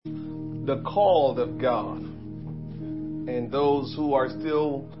the called of God and those who are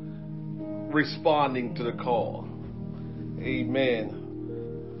still responding to the call.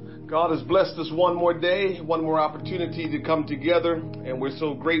 Amen. God has blessed us one more day, one more opportunity to come together, and we're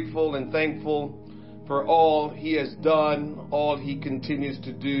so grateful and thankful for all He has done, all He continues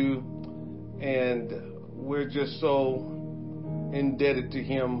to do, and we're just so indebted to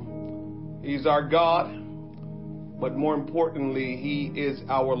Him. He's our God, but more importantly, He is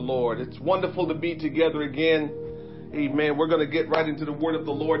our Lord. It's wonderful to be together again. Amen. We're going to get right into the word of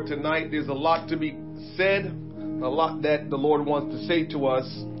the Lord tonight. There's a lot to be said, a lot that the Lord wants to say to us.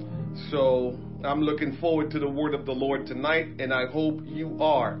 So I'm looking forward to the word of the Lord tonight, and I hope you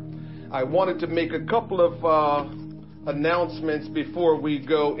are. I wanted to make a couple of announcements before we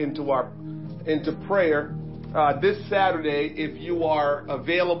go into prayer. This Saturday, if you are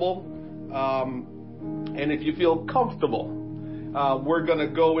available, and if you feel comfortable, we're going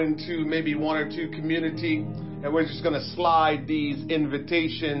to go into maybe one or two community, and we're just going to slide these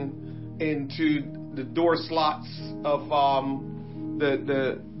invitation into the door slots of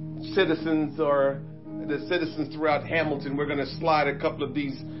the citizens or the citizens throughout Hamilton. We're going to slide a couple of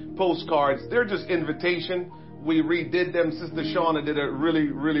these postcards. They're just invitation. We redid them. Sister Shauna did a really,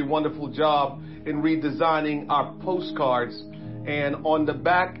 really wonderful job in redesigning our postcards. And on the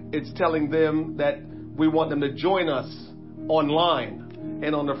back, it's telling them that we want them to join us online.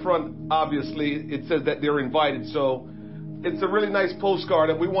 And on the front, obviously, it says that they're invited. So it's a really nice postcard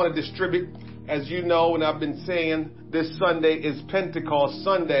that we want to distribute. As you know, and I've been saying, this Sunday is Pentecost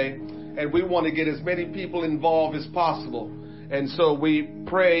Sunday, and we want to get as many people involved as possible. And so we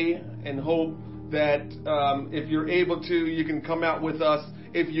pray and hope that if you're able to, you can come out with us.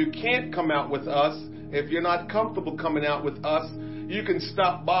 If you can't come out with us, if you're not comfortable coming out with us, you can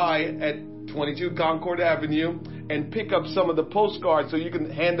stop by at 22 Concord Avenue and pick up some of the postcards so you can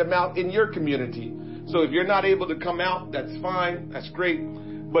hand them out in your community. So if you're not able to come out, that's fine. That's great.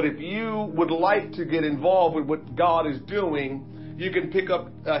 But if you would like to get involved with what God is doing, you can pick up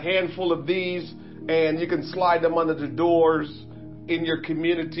a handful of these and you can slide them under the doors in your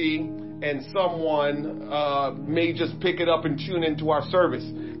community, and someone may just pick it up and tune into our service.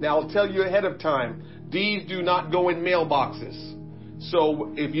 Now, I'll tell you ahead of time, these do not go in mailboxes.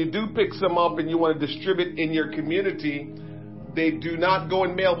 So if you do pick some up and you want to distribute in your community, they do not go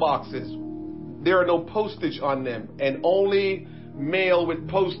in mailboxes. There are no postage on them, and only mail with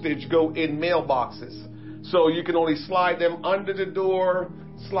postage go in mailboxes. So you can only slide them under the door,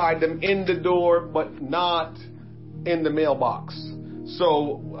 slide them in the door, but not in the mailbox.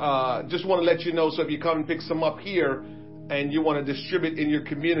 So just want to let you know, so if you come and pick some up here and you want to distribute in your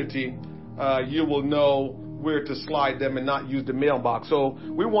community, you will know where to slide them and not use the mailbox. So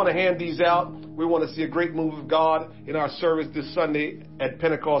we want to hand these out. We want to see a great move of God in our service this Sunday at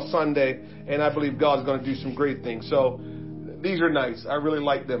Pentecost Sunday, and I believe God's going to do some great things. So these are nice. I really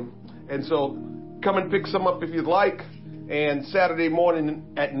like them. And so come and pick some up if you'd like. And Saturday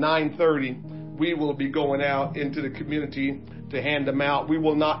morning at 9:30, we will be going out into the community to hand them out. We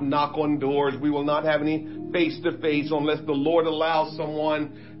will not knock on doors. We will not have any face-to-face unless the Lord allows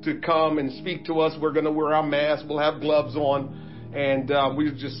someone to come and speak to us. We're going to wear our masks. We'll have gloves on. And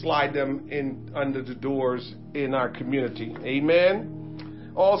we'll just slide them in under the doors in our community.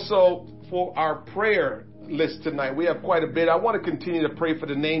 Amen. Also, for our prayer list tonight, we have quite a bit. I want to continue to pray for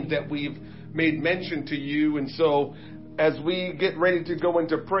the names that we've made mention to you. And so as we get ready to go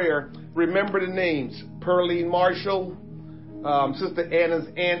into prayer, remember the names: Pearline Marshall, Sister Anna's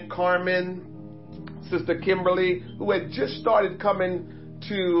Aunt Carmen, Sister Kimberly, who had just started coming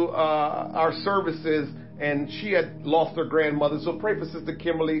to our services, and she had lost her grandmother. So pray for Sister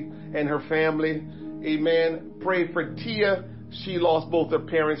Kimberly and her family. Amen. Pray for Tia. She lost both her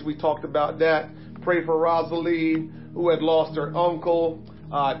parents. We talked about that. Pray for Rosalie, who had lost her uncle.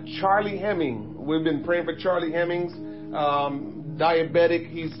 Charlie Hemming. We've been praying for Charlie Hemmings. Diabetic.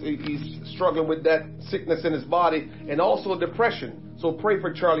 He's struggling with that sickness in his body, and also depression. So pray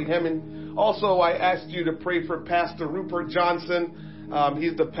for Charlie Hemming. Also, I asked you to pray for Pastor Rupert Johnson.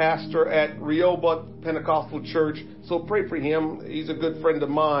 He's the pastor at Rehoboth Pentecostal Church. So pray for him. He's a good friend of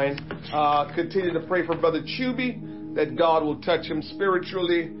mine. Continue to pray for Brother Chubby, that God will touch him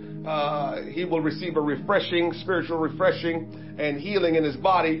spiritually. He will receive a spiritual refreshing, and healing in his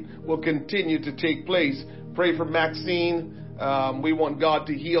body will continue to take place. Pray for Maxine. We want God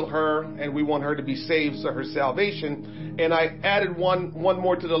to heal her, and we want her to be saved, so her salvation. And I added one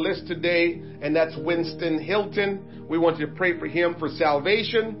more to the list today, and that's Winston Hilton. We want you to pray for him for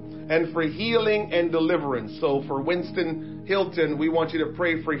salvation and for healing and deliverance. So for Winston Hilton, we want you to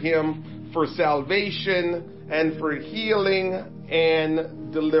pray for him for salvation, and for healing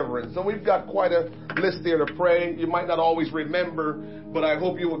and deliverance. So we've got quite a list there to pray. You might not always remember, but I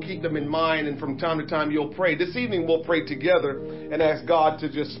hope you will keep them in mind, and from time to time you'll pray. This evening we'll pray together and ask God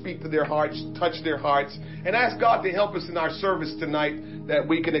to just speak to their hearts, touch their hearts, and ask God to help us in our service tonight that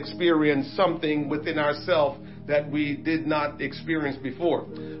we can experience something within ourselves that we did not experience before.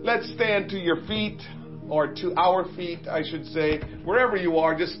 Let's stand to your feet, or to our feet, I should say. Wherever you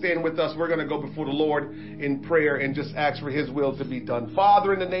are, just stand with us. We're going to go before the Lord in prayer and just ask for His will to be done.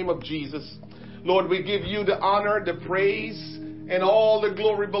 Father, in the name of Jesus, Lord, we give you the honor, the praise, and all the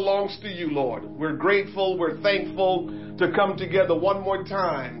glory belongs to you, Lord. We're grateful, we're thankful to come together one more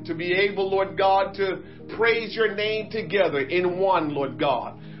time, to be able, Lord God, to praise your name together in one, Lord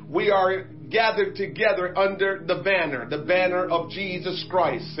God. We are gathered together under the banner of Jesus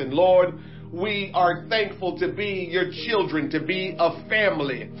Christ. And Lord, we are thankful to be your children, to be a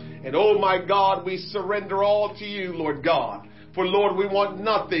family. And oh my God, we surrender all to you, Lord God. For Lord, we want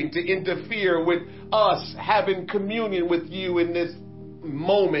nothing to interfere with us having communion with you in this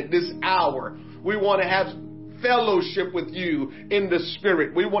moment, this hour. We want to have fellowship with you in the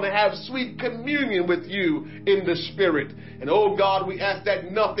Spirit. We want to have sweet communion with you in the Spirit. And oh God, we ask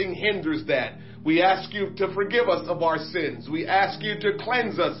that nothing hinders that. We ask you to forgive us of our sins. We ask you to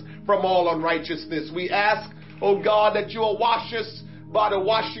cleanse us from all unrighteousness. We ask, oh God, that you will wash us by the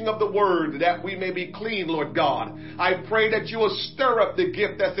washing of the word, that we may be clean, Lord God. I pray that you will stir up the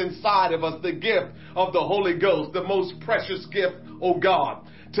gift that's inside of us, the gift of the Holy Ghost, the most precious gift, oh God.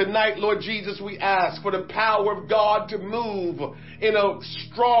 Tonight, Lord Jesus, we ask for the power of God to move in a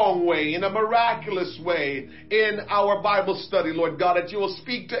strong way, in a miraculous way in our Bible study, Lord God, that you will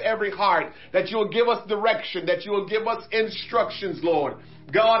speak to every heart, that you will give us direction, that you will give us instructions, Lord.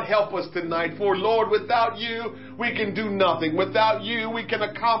 God, help us tonight, for Lord, without you, we can do nothing. Without you, we can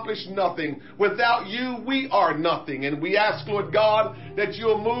accomplish nothing. Without you, we are nothing. And we ask, Lord God, that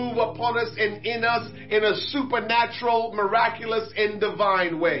you'll move upon us and in us in a supernatural, miraculous, and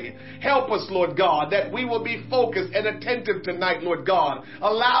divine way. Help us, Lord God, that we will be focused and attentive tonight, Lord God.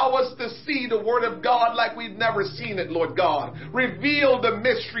 Allow us to see the Word of God like we've never seen it, Lord God. Reveal the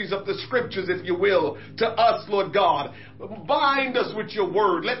mysteries of the Scriptures, if you will, to us, Lord God. Bind us with your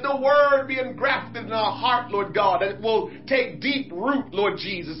word. Let the word be engrafted in our heart, Lord God, that it will take deep root, Lord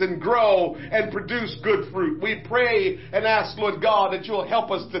Jesus, and grow and produce good fruit. We pray and ask, Lord God, that you will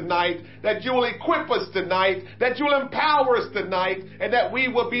help us tonight, that you will equip us tonight, that you will empower us tonight, and that we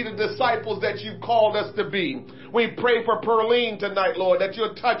will be the disciples that you've called us to be. We pray for Pearline tonight, Lord, that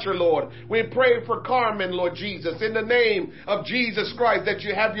you'll touch her, Lord. We pray for Carmen, Lord Jesus, in the name of Jesus Christ, that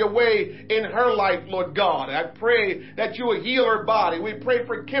you have your way in her life, Lord God. I pray that you will heal her body. We pray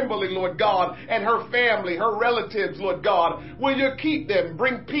for Kimberly, Lord God, and her family, her relatives, Lord God. Will you keep them,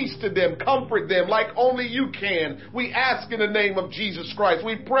 bring peace to them, comfort them like only you can. We ask in the name of Jesus Christ.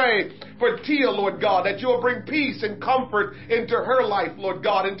 We pray for Tia, Lord God, that you will bring peace and comfort into her life, Lord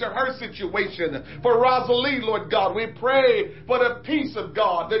God, into her situation. For Rosalie, Lord God, we pray for the peace of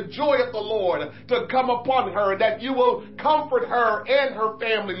God, the joy of the Lord to come upon her, that you will comfort her and her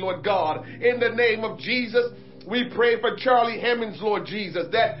family, Lord God, in the name of Jesus. We pray for Charlie Hemmings, Lord Jesus,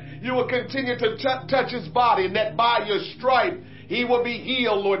 that you will continue to touch his body, and that by your stripe he will be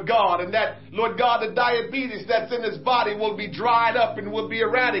healed, Lord God, and that, Lord God, the diabetes that's in his body will be dried up and will be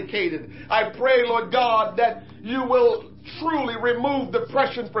eradicated. I pray, Lord God, that you will truly remove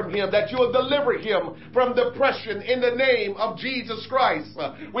depression from him, that you will deliver him from depression in the name of Jesus Christ.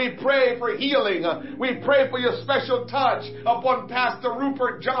 We pray for healing. We pray for your special touch upon Pastor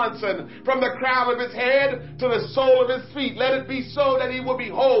Rupert Johnson from the crown of his head to the sole of his feet. Let it be so that he will be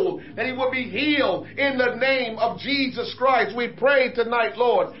whole, that he will be healed in the name of Jesus Christ. We pray tonight,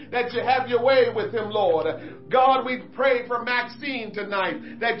 Lord, that you have your way with him, Lord. God, we pray for Maxine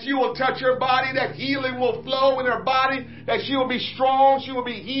tonight, that you will touch her body, that healing will flow in her body, that she will be strong, she will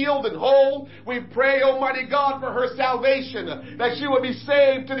be healed and whole. We pray, Almighty God, for her salvation, that she will be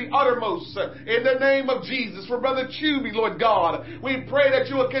saved to the uttermost in the name of Jesus. For Brother Chubby, Lord God, we pray that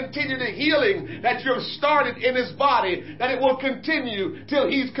you will continue the healing that you have started in his body, that it will continue till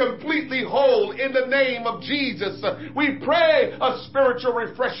he's completely whole in the name of Jesus. We pray a spiritual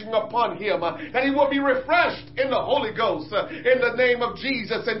refreshing upon him, that he will be refreshed in the Holy Ghost in the name of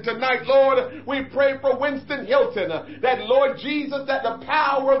Jesus. And tonight, Lord, we pray for Winston President Hilton, that Lord Jesus, that the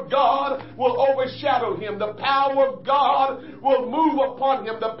power of God will overshadow him. The power of God will move upon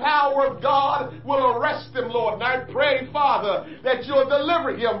him. The power of God will arrest him, Lord. And I pray, Father, that you'll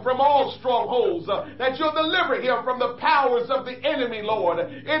deliver him from all strongholds, that you'll deliver him from the powers of the enemy, Lord,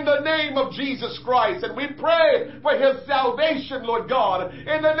 in the name of Jesus Christ. And we pray for his salvation, Lord God,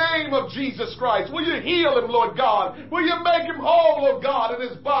 in the name of Jesus Christ. Will you heal him, Lord God? Will you make him whole, Lord God, in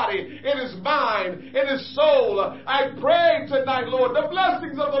his body, in his mind, in his soul? I pray tonight, Lord, the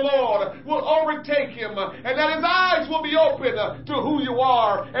blessings of the Lord will overtake him, and that his eyes will be open to who you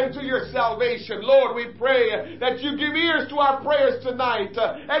are and to your salvation. Lord, we pray that you give ears to our prayers tonight,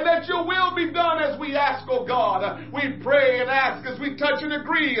 and that your will be done as we ask, oh God. We pray and ask as we touch and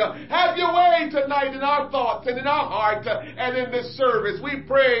agree. Have your way tonight in our thoughts and in our heart and in this service. We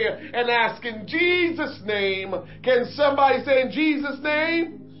pray and ask in Jesus' name. Can somebody say in Jesus'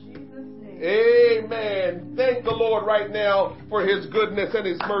 name? Amen. Thank the Lord right now for his goodness and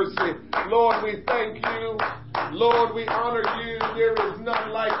his mercy. Lord, we thank you. Lord, we honor you. There is none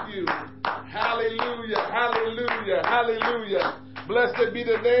like you. Hallelujah, hallelujah, hallelujah. Blessed be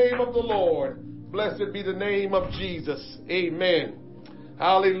the name of the Lord. Blessed be the name of Jesus. Amen.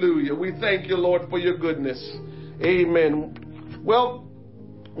 Hallelujah. We thank you, Lord, for your goodness. Amen. Well,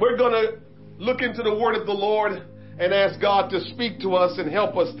 we're going to look into the word of the Lord and ask God to speak to us and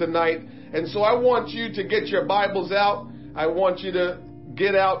help us tonight. And so I want you to get your Bibles out. I want you to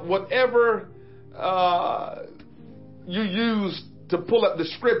get out whatever you use to pull up the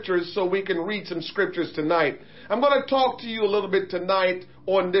scriptures so we can read some scriptures tonight. I'm going to talk to you a little bit tonight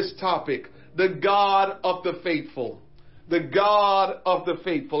on this topic, the God of the faithful. The God of the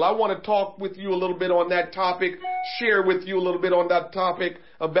faithful. I want to talk with you a little bit on that topic, share with you a little bit on that topic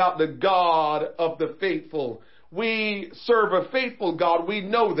about the God of the faithful. We serve a faithful God. We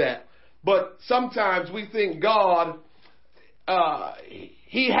know that. But sometimes we think God,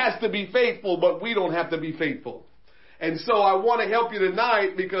 he has to be faithful, but we don't have to be faithful. And so I want to help you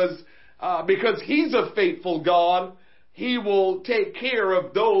tonight because he's a faithful God. He will take care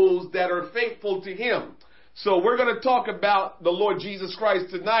of those that are faithful to him. So we're going to talk about the Lord Jesus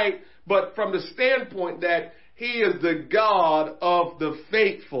Christ tonight, but from the standpoint that he is the God of the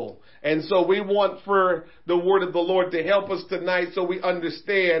faithful. And so we want for the word of the Lord to help us tonight so we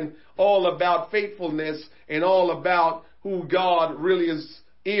understand all about faithfulness and all about who God really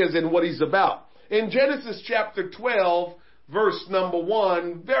is and what he's about. In Genesis chapter 12, verse number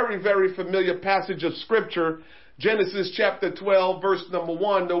 1, very, very familiar passage of scripture. Genesis chapter 12, verse number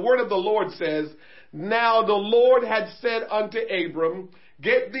 1, the word of the Lord says, "Now the Lord had said unto Abram,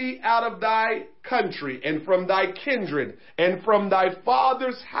 Get thee out of thy country and from thy kindred and from thy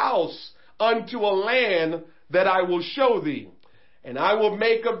father's house unto a land that I will show thee. And I will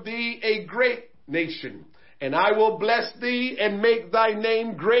make of thee a great nation. And I will bless thee and make thy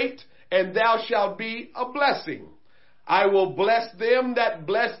name great, and thou shalt be a blessing. I will bless them that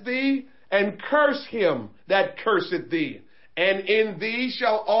bless thee, and curse him that curseth thee. And in thee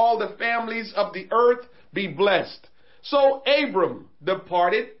shall all the families of the earth be blessed. So Abram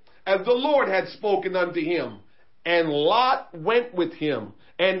departed as the Lord had spoken unto him, and Lot went with him.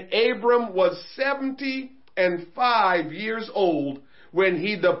 And Abram was 75 years old when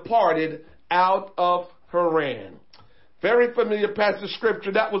he departed out of Haran." Very familiar passage of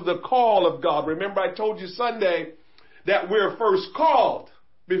scripture. That was the call of God. Remember, I told you Sunday that we're first called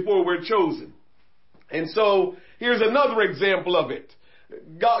before we're chosen. And so here's another example of it.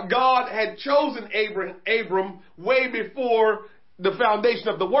 God had chosen Abram way before the foundation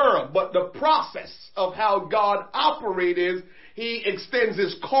of the world. But the process of how God operates is he extends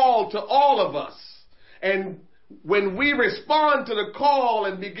his call to all of us. And when we respond to the call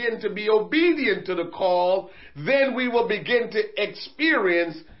and begin to be obedient to the call, then we will begin to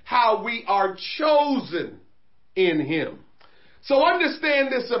experience how we are chosen in him. So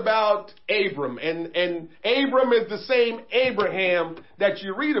understand this about Abram. And Abram is the same Abraham that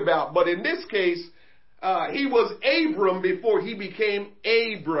you read about. But in this case, he was Abram before he became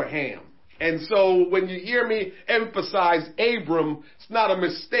Abraham. And so when you hear me emphasize Abram, it's not a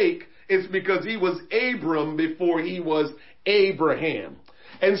mistake. It's because he was Abram before he was Abraham.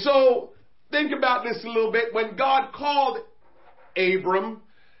 And so think about this a little bit. When God called Abram,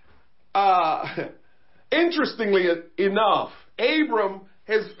 interestingly enough, Abram,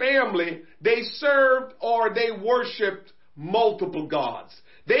 his family, they served or they worshiped multiple gods.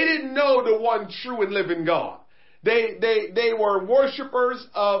 They didn't know the one true and living God. They were worshipers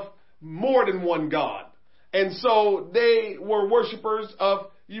of more than one God. And so they were worshipers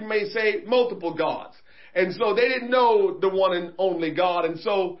of, you may say, multiple gods. And so they didn't know the one and only God. And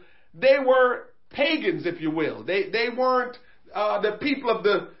so they were pagans, if you will. They weren't the people of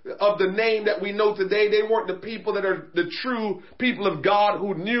the name that we know today. They weren't the people that are the true people of God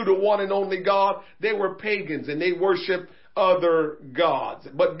who knew the one and only God. They were pagans and they worshiped other gods.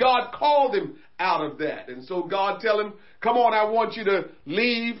 But God called him out of that. And so God tell him, come on, I want you to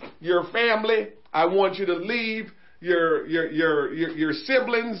leave your family. I want you to leave your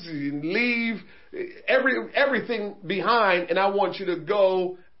siblings, leave everything behind, and I want you to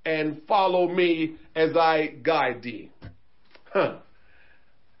go and follow me as I guide thee.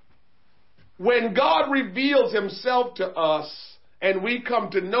 When God reveals himself to us and we come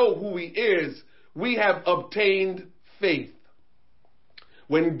to know who he is, we have obtained faith.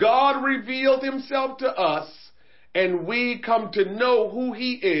 When God revealed himself to us and we come to know who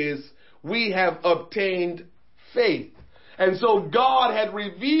he is, we have obtained faith. And so God had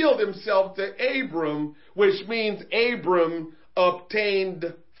revealed himself to Abram, which means Abram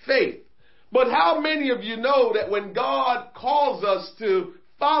obtained faith. But how many of you know that when God calls us to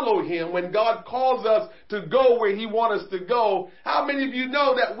follow him, when God calls us to go where he wants us to go, how many of you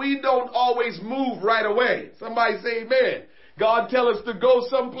know that we don't always move right away? Somebody say amen. God tell us to go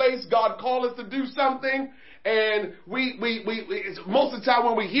someplace. God call us to do something. And we most of the time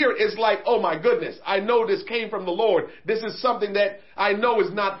when we hear it, it's like, oh my goodness, I know this came from the Lord. This is something that I know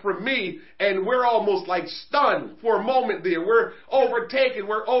is not from me. And we're almost like stunned for a moment there. We're overtaken.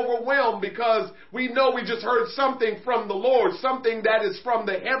 We're overwhelmed because we know we just heard something from the Lord, something that is from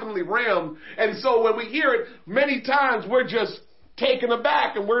the heavenly realm. And so when we hear it, many times we're just taken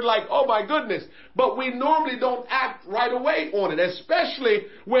aback and we're like, oh my goodness. But we normally don't act right away on it, especially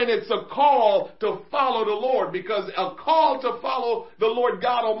when it's a call to follow the Lord, because a call to follow the Lord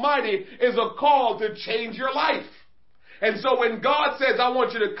God Almighty is a call to change your life. And so when God says, I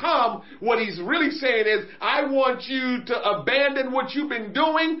want you to come, what he's really saying is, I want you to abandon what you've been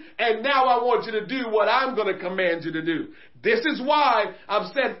doing, and now I want you to do what I'm going to command you to do. This is why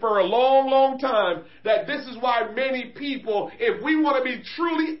I've said for a long, long time that this is why many people, if we want to be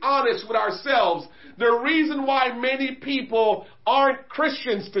truly honest with ourselves, the reason why many people aren't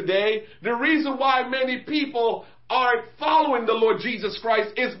Christians today, the reason why many people aren't following the Lord Jesus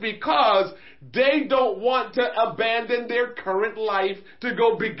Christ is because they don't want to abandon their current life to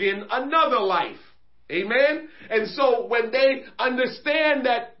go begin another life. Amen? And so when they understand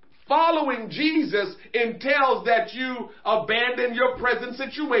that following Jesus entails that you abandon your present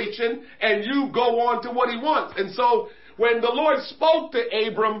situation and you go on to what he wants. And so when the Lord spoke to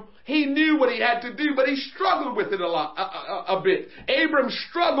Abram, he knew what he had to do, but he struggled with it a bit. Abram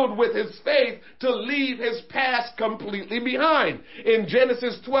struggled with his faith to leave his past completely behind. In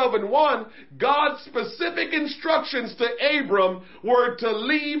Genesis 12:1, God's specific instructions to Abram were to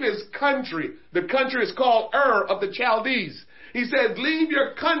leave his country. The country is called Ur of the Chaldees. He says, leave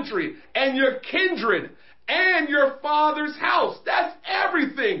your country and your kindred and your father's house. That's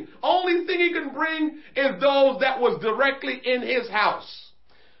everything. Only thing he can bring is those that was directly in his house.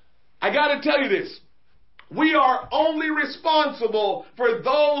 I got to tell you this. We are only responsible for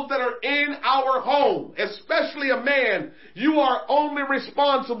those that are in our home, especially a man. You are only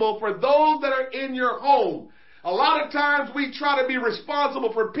responsible for those that are in your home. A lot of times we try to be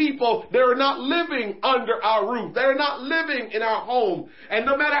responsible for people that are not living under our roof. They're not living in our home. And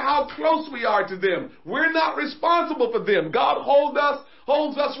no matter how close we are to them, we're not responsible for them. God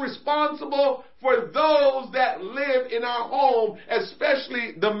holds us responsible for those that live in our home,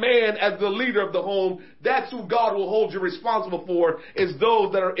 especially the man as the leader of the home. That's who God will hold you responsible for, is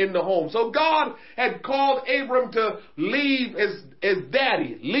those that are in the home. So God had called Abram to leave his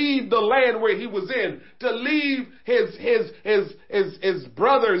daddy, leave the land where he was in, to leave his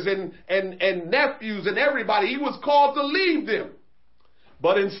brothers and nephews and everybody. He was called to leave them.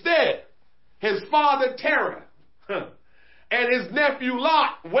 But instead, his father Terah and his nephew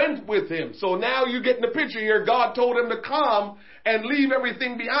Lot went with him. So now you get in the picture here. God told him to come and leave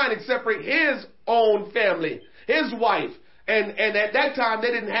everything behind except for his own family, his wife. And at that time,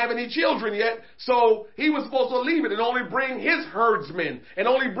 they didn't have any children yet. So he was supposed to leave it and only bring his herdsmen and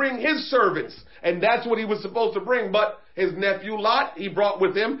only bring his servants. And that's what he was supposed to bring. But his nephew Lot, he brought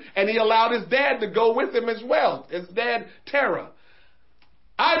with him, and he allowed his dad to go with him as well. His dad, Terah.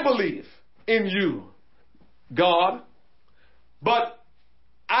 I believe in you, God. But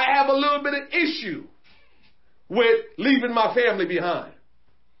I have a little bit of issue with leaving my family behind.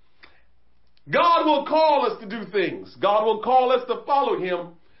 God will call us to do things. God will call us to follow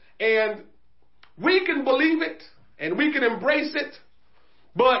him. And we can believe it and we can embrace it.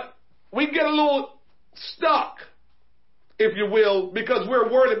 But we get a little stuck, if you will, because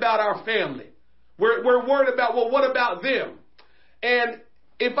we're worried about our family. We're worried about, well, what about them? And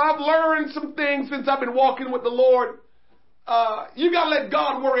if I've learned some things since I've been walking with the Lord, you got to let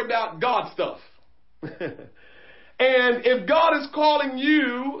God worry about God stuff. And if God is calling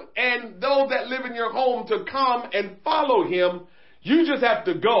you and those that live in your home to come and follow him, you just have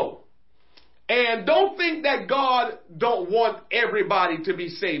to go. And don't think that God don't want everybody to be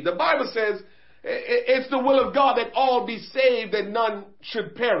saved. The Bible says it's the will of God that all be saved and none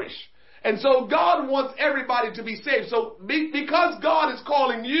should perish. And so God wants everybody to be saved. So because God is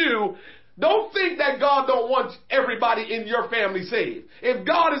calling you, don't think that God don't want everybody in your family saved. If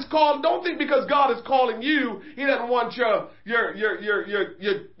God is called, don't think because God is calling you, he doesn't want your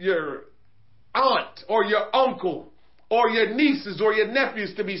aunt or your uncle or your nieces or your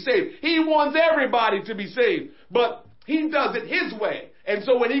nephews to be saved. He wants everybody to be saved, but he does it his way. And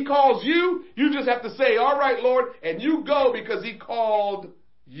so when he calls you, you just have to say, all right, Lord, and you go because he called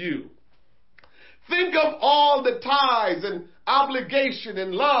you. Think of all the ties and obligation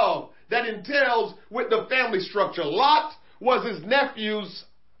and love that entails with the family structure. Lot was his nephew,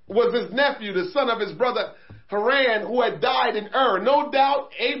 the son of his brother Haran, who had died in Ur. No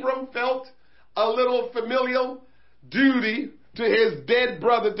doubt Abram felt a little familial duty to his dead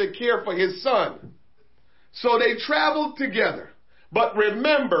brother to care for his son. So they traveled together. But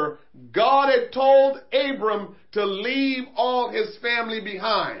remember, God had told Abram to leave all his family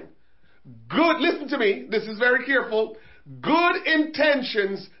behind. Listen to me, this is very careful. Good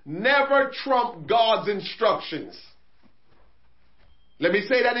intentions never trump God's instructions. Let me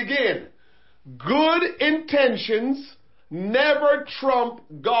say that again. Good intentions never trump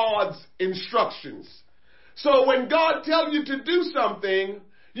God's instructions. So when God tells you to do something,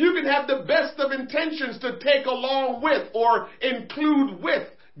 you can have the best of intentions to take along with or include with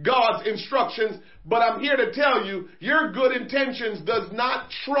God's instructions. But I'm here to tell you, your good intentions does not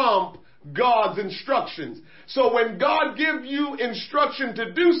trump God's instructions. So when God gives you instruction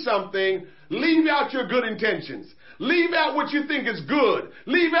to do something, leave out your good intentions. Leave out what you think is good.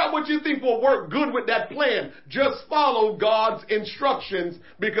 Leave out what you think will work good with that plan. Just follow God's instructions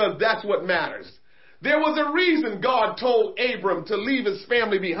because that's what matters. There was a reason God told Abram to leave his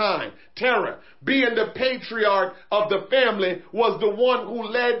family behind. Terah, being the patriarch of the family, was the one who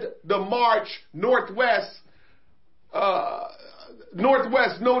led the march northwest.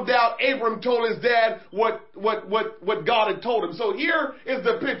 No doubt Abram told his dad what God had told him. So here is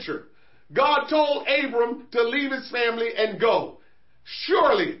the picture. God told Abram to leave his family and go.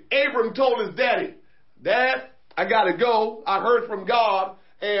 Surely Abram told his daddy, Dad, I got to go. I heard from God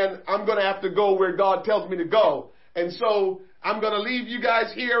and I'm going to have to go where God tells me to go. And so I'm going to leave you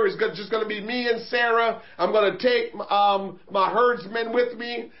guys here. It's just going to be me and Sarah. I'm going to take my herdsmen with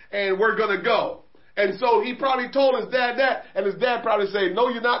me and we're going to go. And so he probably told his dad that, and his dad probably said, no,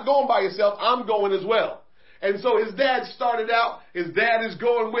 you're not going by yourself. I'm going as well. And so his dad started out. His dad is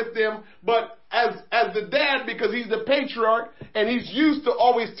going with them. But as the dad, because he's the patriarch and he's used to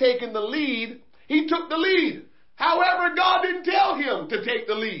always taking the lead, he took the lead. However, God didn't tell him to take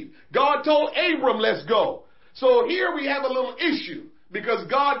the lead. God told Abram, let's go. So here we have a little issue because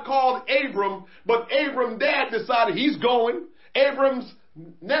God called Abram, but Abram's dad decided he's going. Abram's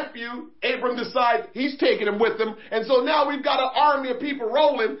nephew, Abram decides he's taking him with him. And so now we've got an army of people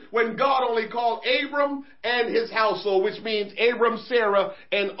rolling when God only called Abram and his household, which means Abram, Sarah,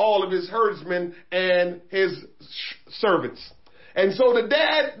 and all of his herdsmen and his servants. And so the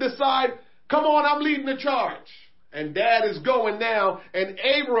dad decides, come on, I'm leading the charge. And dad is going now. And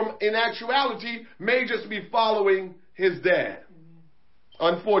Abram, in actuality, may just be following his dad.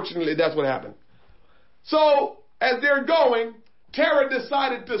 Unfortunately, that's what happened. So as they're going, Terah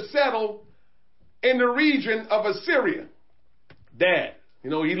decided to settle in the region of Assyria. Dad, he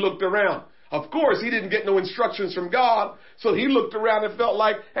looked around. Of course, he didn't get no instructions from God. So he looked around and felt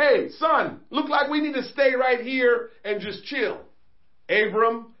like, hey, son, look like we need to stay right here and just chill.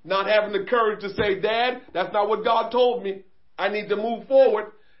 Abram, not having the courage to say, Dad, that's not what God told me. I need to move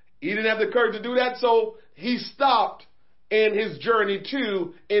forward. He didn't have the courage to do that. So he stopped in his journey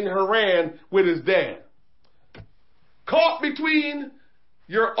in Haran with his dad. Caught between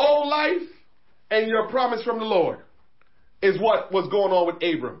your old life and your promise from the Lord is what was going on with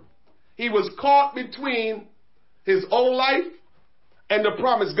Abram. He was caught between his old life and the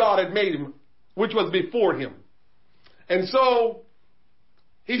promise God had made him, which was before him. And so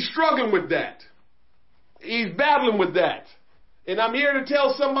he's struggling with that. He's battling with that. And I'm here to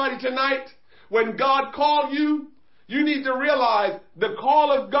tell somebody tonight, when God called you, you need to realize the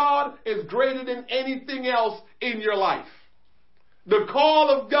call of God is greater than anything else in your life. The call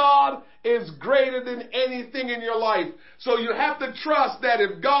of God is greater than anything in your life. So you have to trust that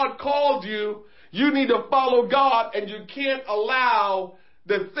if God called you, you need to follow God, and you can't allow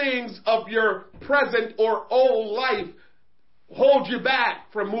the things of your present or old life hold you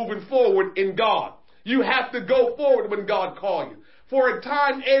back from moving forward in God. You have to go forward when God calls you. For a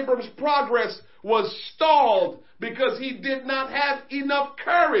time, Abram's progress was stalled because he did not have enough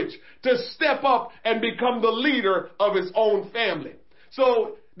courage to step up and become the leader of his own family.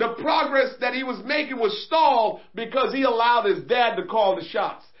 So the progress that he was making was stalled because he allowed his dad to call the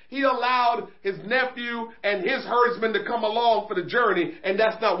shots. He allowed his nephew and his herdsmen to come along for the journey, and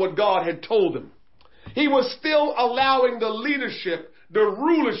that's not what God had told him. He was still allowing the leadership, the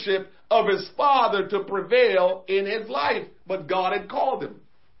rulership of his father to prevail in his life, but God had called him.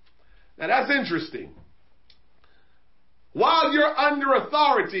 Now that's interesting. While you're under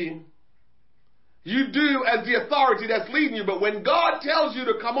authority, you do as the authority that's leading you, but when God tells you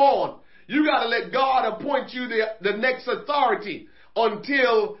to come on, you got to let God appoint you the next authority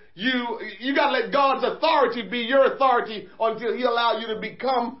until you got to let God's authority be your authority until he allow you to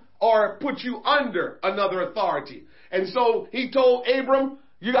become or put you under another authority. And so he told Abram,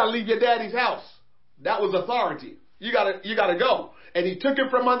 you got to leave your daddy's house. That was authority. You got to go. And he took him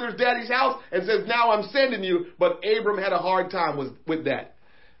from under his daddy's house and says, now I'm sending you. But Abram had a hard time with that.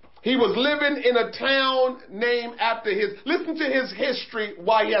 He was living in a town named after listen to his history,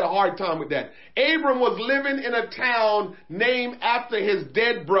 why he had a hard time with that. Abram was living in a town named after his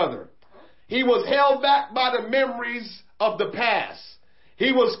dead brother. He was held back by the memories of the past.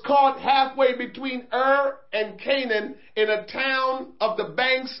 He was caught halfway between Ur and Canaan in a town of the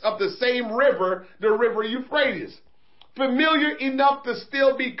banks of the same river, the river Euphrates. Familiar enough to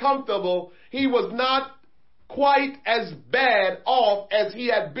still be comfortable, he was not quite as bad off as he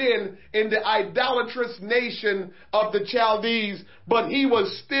had been in the idolatrous nation of the Chaldees, but he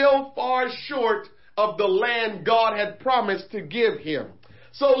was still far short of the land God had promised to give him.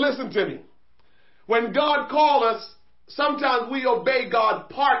 So listen to me. When God calls us, sometimes we obey God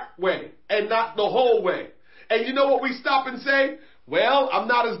part way and not the whole way. And you know what we stop and say? Well, I'm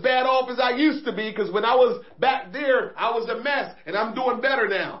not as bad off as I used to be because when I was back there, I was a mess and I'm doing better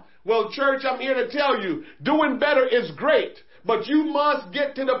now. Well, church, I'm here to tell you, doing better is great, but you must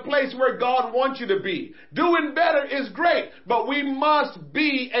get to the place where God wants you to be. Doing better is great, but we must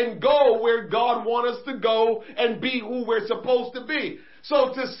be and go where God wants us to go and be who we're supposed to be.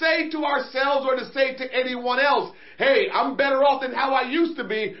 So to say to ourselves or to say to anyone else, hey, I'm better off than how I used to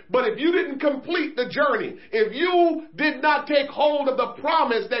be, but if you didn't complete the journey, if you did not take hold of the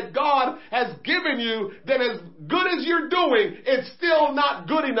promise that God has given you, then as good as you're doing, it's still not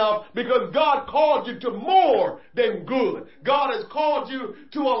good enough because God called you to more than good. God has called you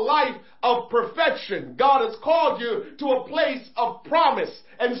to a life of perfection. God has called you to a place of promise.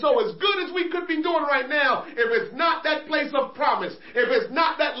 And so as good as we could be doing right now, if it's not that place of promise, if it's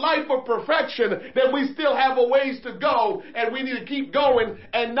not that life of perfection, then we still have a ways to go and we need to keep going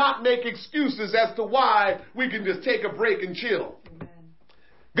and not make excuses as to why we can just take a break and chill. Amen.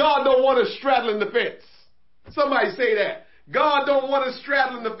 God don't want us straddling the fence. Somebody say that. God don't want us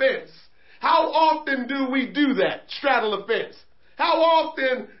straddling the fence. How often do we do that? Straddle the fence. How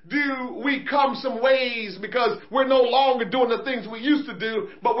often do we come some ways because we're no longer doing the things we used to do,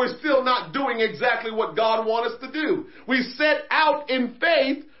 but we're still not doing exactly what God wants us to do? We set out in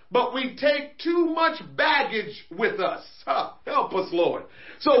faith, but we take too much baggage with us. Help us, Lord.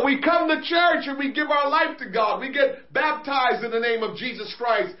 So we come to church and we give our life to God. We get baptized in the name of Jesus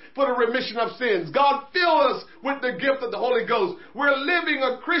Christ for the remission of sins. God fill us with the gift of the Holy Ghost. We're living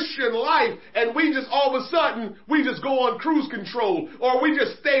a Christian life and we just all of a sudden, we just go on cruise control or we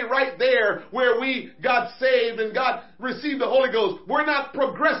just stay right there where we got saved and got received the Holy Ghost. We're not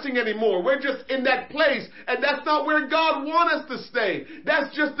progressing anymore. We're just in that place and that's not where God wants us to stay.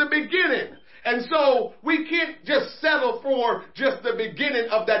 That's just the beginning. And so we can't just settle for just the beginning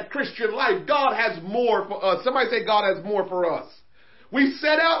of that Christian life. God has more for us. Somebody say God has more for us. We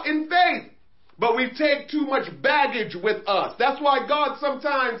set out in faith, but we take too much baggage with us. That's why God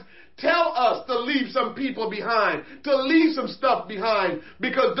sometimes tell us to leave some people behind, to leave some stuff behind,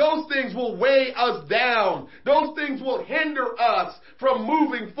 because those things will weigh us down. Those things will hinder us from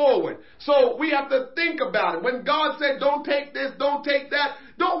moving forward. So we have to think about it. When God said, don't take this, don't take that,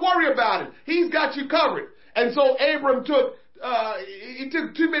 don't worry about it. He's got you covered. And so Abram took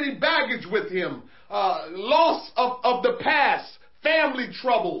too many baggage with him. Loss of the past, family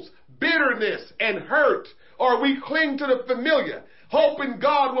troubles, bitterness and hurt, or we cling to the familiar, hoping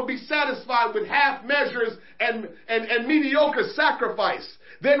God will be satisfied with half measures and mediocre sacrifice.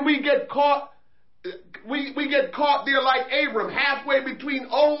 Then we get caught, we get caught there like Abram, halfway between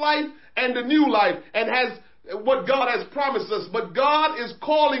old life and the new life, and has what God has promised us. But God is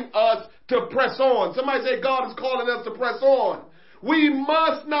calling us to press on. Somebody say God is calling us to press on. We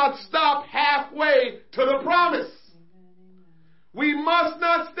must not stop halfway to the promise. We must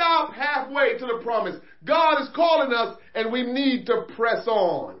not stop halfway to the promise. God is calling us and we need to press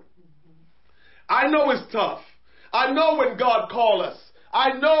on. I know it's tough. I know when God calls us.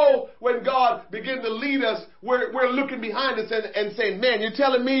 I know when God begins to lead us, we're looking behind us and saying, man, you're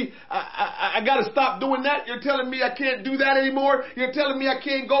telling me I got to stop doing that? You're telling me I can't do that anymore? You're telling me I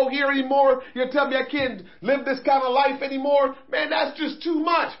can't go here anymore? You're telling me I can't live this kind of life anymore? Man, that's just too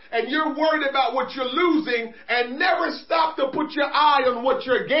much. And you're worried about what you're losing and never stop to put your eye on what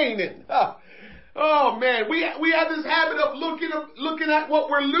you're gaining. Oh man, we have this habit of looking at what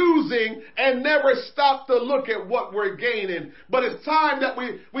we're losing and never stop to look at what we're gaining. But it's time that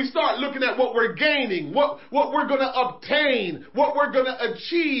we start looking at what we're gaining, what we're going to obtain, what we're going to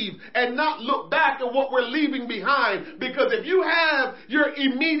achieve, and not look back at what we're leaving behind. Because if you have your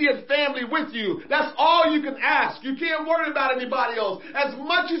immediate family with you, that's all you can ask. You can't worry about anybody else. As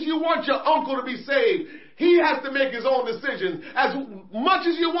much as you want your uncle to be saved, he has to make his own decision. As much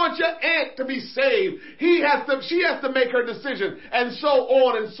as you want your aunt to be saved, she has to make her decision, and so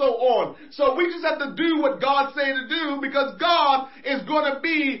on and so on. So we just have to do what God's saying to do, because God is going to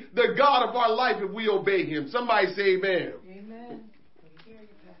be the God of our life if we obey him. Somebody say amen. Amen.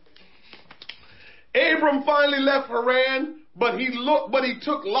 Abram finally left Haran, but he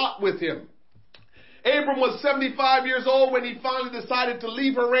took Lot with him. Abram was 75 years old when he finally decided to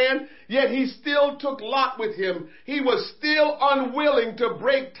leave Haran, yet he still took Lot with him. He was still unwilling to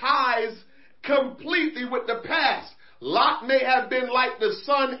break ties completely with the past. Lot may have been like the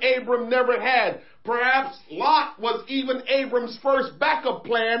son Abram never had. Perhaps Lot was even Abram's first backup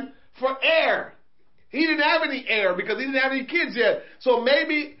plan for heir. He didn't have any heir because he didn't have any kids yet. So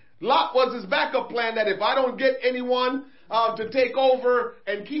maybe Lot was his backup plan, that if I don't get anyone to take over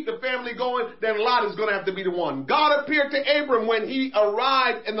and keep the family going, then Lot is going to have to be the one. God appeared to Abram when he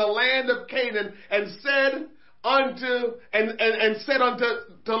arrived in the land of Canaan and said unto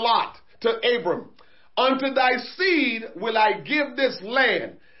Lot, to Abram, unto thy seed will I give this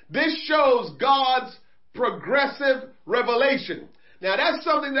land. This shows God's progressive revelation. Now that's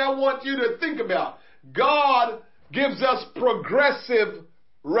something that I want you to think about. God gives us progressive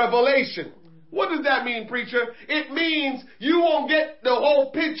revelation. What does that mean, preacher? It means you won't get the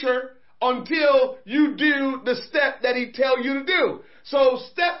whole picture until you do the step that he tells you to do. So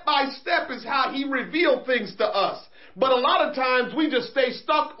step by step is how he revealed things to us. But a lot of times we just stay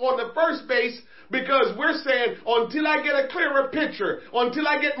stuck on the first base because we're saying, until I get a clearer picture, until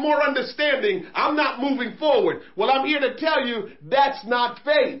I get more understanding, I'm not moving forward. Well, I'm here to tell you that's not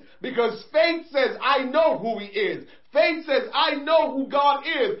faith, because faith says, I know who he is. Faith says, I know who God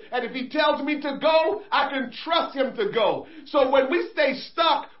is, and if he tells me to go, I can trust him to go. So when we stay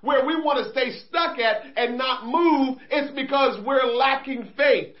stuck where we want to stay stuck at and not move, it's because we're lacking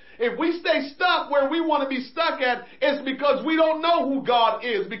faith. If we stay stuck where we want to be stuck at, it's because we don't know who God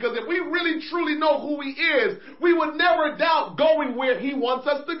is. Because if we really truly know who he is, we would never doubt going where he wants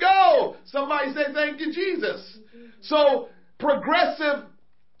us to go. Somebody say, thank you, Jesus. So progressive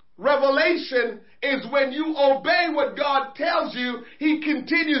revelation is when you obey what God tells you, he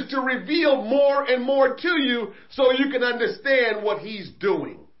continues to reveal more and more to you so you can understand what he's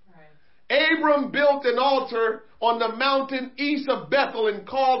doing. Right. Abram built an altar on the mountain east of Bethel and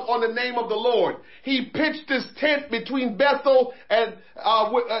called on the name of the Lord. He pitched his tent between Bethel and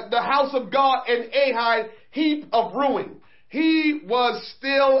the house of God and Ai, heap of ruin. He was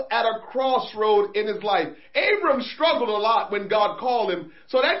still at a crossroad in his life. Abram struggled a lot when God called him.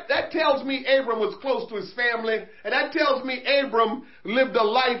 So that tells me Abram was close to his family. And that tells me Abram lived a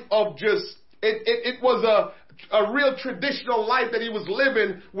life of it was a real traditional life that he was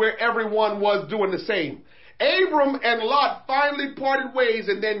living where everyone was doing the same. Abram and Lot finally parted ways,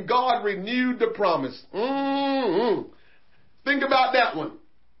 and then God renewed the promise. Think about that one.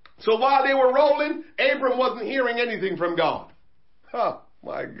 So while they were rolling, Abram wasn't hearing anything from God. Oh,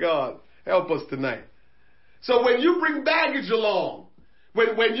 my God. Help us tonight. So when you bring baggage along,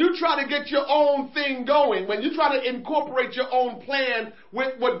 when you try to get your own thing going, when you try to incorporate your own plan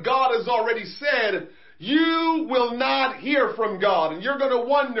with what God has already said, you will not hear from God. And you're going to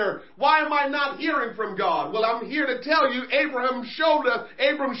wonder, why am I not hearing from God? Well, I'm here to tell you, Abram showed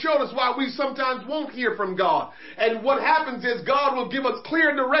us why we sometimes won't hear from God. And what happens is God will give us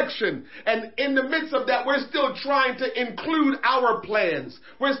clear direction. And in the midst of that, we're still trying to include our plans.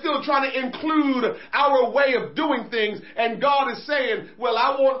 We're still trying to include our way of doing things. And God is saying, well,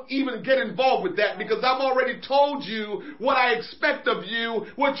 I won't even get involved with that because I've already told you what I expect of you,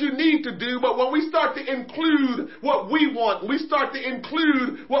 what you need to do. But when we start to include what we want, we start to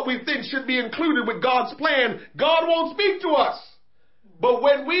include what we think should be included with God's plan, God won't speak to us. But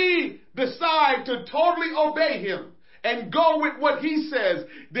when we decide to totally obey him and go with what he says,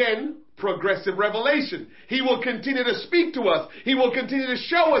 then progressive revelation. He will continue to speak to us. He will continue to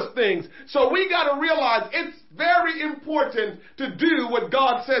show us things. So we got to realize it's very important to do what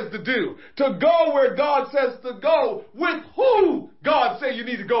God says to do, to go where God says to go, with who God says you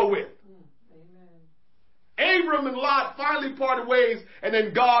need to go with. Amen. Abram and Lot finally parted ways, and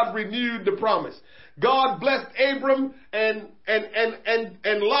then God renewed the promise. God blessed Abram, and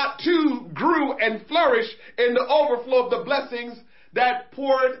Lot too grew and flourished in the overflow of the blessings that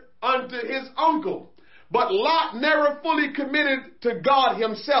poured unto his uncle. But Lot never fully committed to God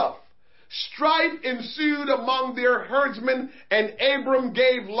himself. Strife ensued among their herdsmen, and Abram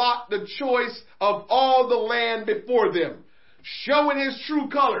gave Lot the choice of all the land before them, showing his true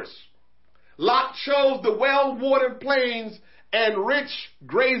colors. Lot chose the well-watered plains and rich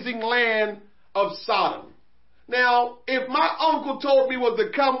grazing land of Sodom. Now, if my uncle told me was to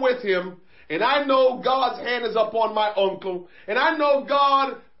come with him, and I know God's hand is upon my uncle, and I know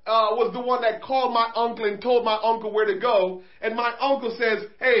God was the one that called my uncle and told my uncle where to go, and my uncle says,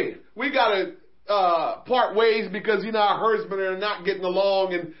 hey, we got to part ways because, our herdsmen are not getting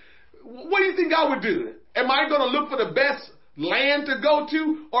along, and what do you think I would do? Am I going to look for the best land to go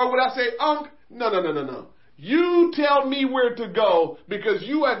to, or would I say, Unc, no. You tell me where to go because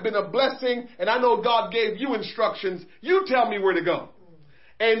you have been a blessing, and I know God gave you instructions. You tell me where to go.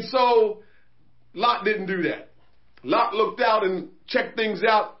 And so Lot didn't do that. Lot looked out and checked things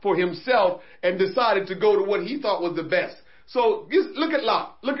out for himself and decided to go to what he thought was the best. So just look at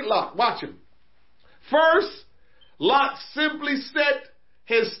Lot. Look at Lot. Watch him. First, Lot simply set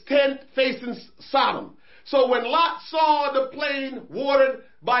his tent facing Sodom. So when Lot saw the plain watered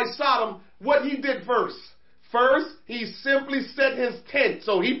by Sodom, what he did first? First, he simply set his tent.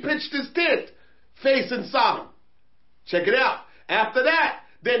 So he pitched his tent facing Sodom. Check it out. After that,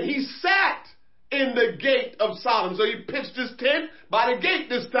 then he sat in the gate of Sodom. So he pitched his tent by the gate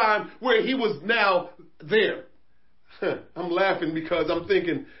this time where he was now there. I'm laughing because I'm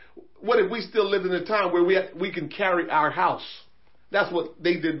thinking, what if we still lived in a time where we can carry our house? That's what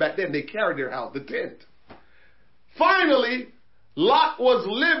they did back then. They carried their house, the tent. Finally, Lot was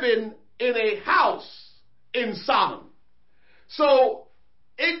living in a house in Sodom. So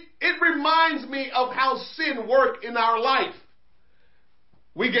it reminds me of how sin works in our life.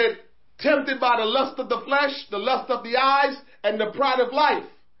 We get tempted by the lust of the flesh, the lust of the eyes, and the pride of life.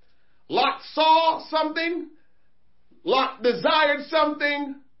 Lot saw something, Lot desired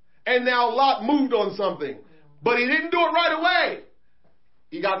something, and now Lot moved on something. But he didn't do it right away.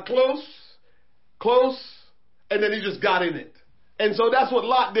 He got close, and then he just got in it. And so that's what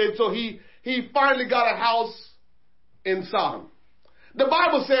Lot did. So he finally got a house in Sodom. The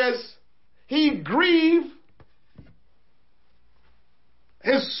Bible says he grieved.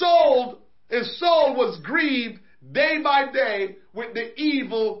 His soul was grieved day by day with the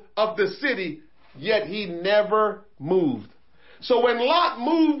evil of the city, yet he never moved. So when Lot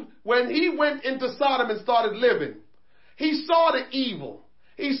moved, when he went into Sodom and started living, he saw the evil.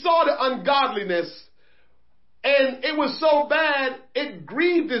 He saw the ungodliness. And it was so bad, it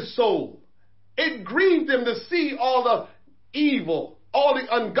grieved his soul. It grieved him to see all the evil, all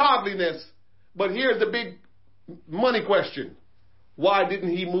the ungodliness. But here's the big money question. Why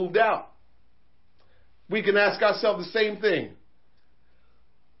didn't he move out? We can ask ourselves the same thing.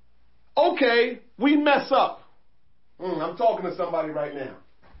 Okay, we mess up. I'm talking to somebody right now.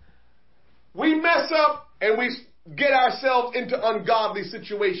 We mess up and we get ourselves into ungodly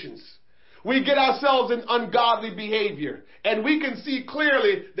situations. We get ourselves in ungodly behavior. And we can see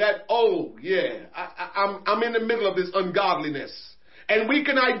clearly that, oh, yeah, I'm in the middle of this ungodliness. And we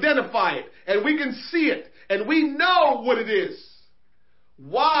can identify it. And we can see it. And we know what it is.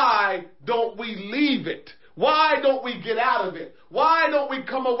 Why don't we leave it? Why don't we get out of it? Why don't we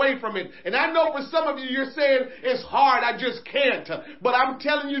come away from it? And I know for some of you, you're saying, it's hard, I just can't. But I'm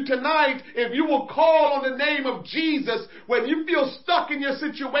telling you tonight, if you will call on the name of Jesus, when you feel stuck in your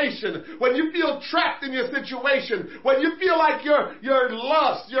situation, when you feel trapped in your situation, when you feel like your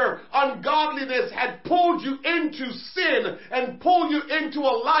lust, your ungodliness had pulled you into sin and pulled you into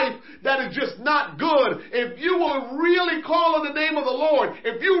a life that is just not good, if you will really call on the name of the Lord,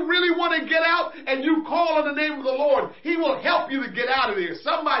 if you really want to get out and you call on the name of the Lord, He will help you to get out of there.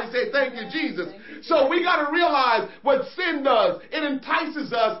 Somebody say, thank you, Jesus. So we got to realize what sin does. It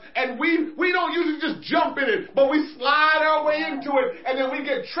entices us, and we don't usually just jump in it, but we slide our way into it, and then we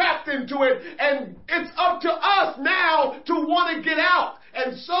get trapped into it, and it's up to us now to want to get out.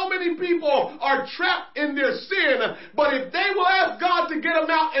 And so many people are trapped in their sin, but if they will ask God to get them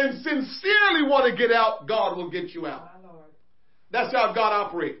out and sincerely want to get out, God will get you out. That's how God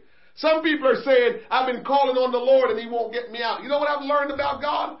operates. Some people are saying, I've been calling on the Lord and he won't get me out. You know what I've learned about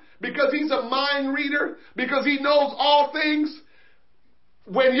God? Because he's a mind reader, because he knows all things.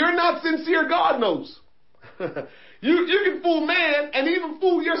 When you're not sincere, God knows. You can fool man and even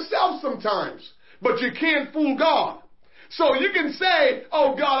fool yourself sometimes, but you can't fool God. So you can say,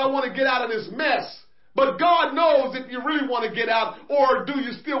 oh God, I want to get out of this mess. But God knows if you really want to get out, or do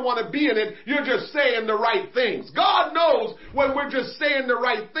you still want to be in it, you're just saying the right things. God knows when we're just saying the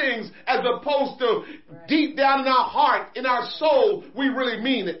right things as opposed to deep down in our heart, in our soul, we really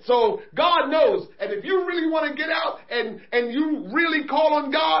mean it. So God knows. And if you really want to get out and you really call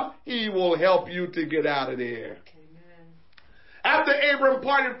on God, he will help you to get out of there. Amen. After Abram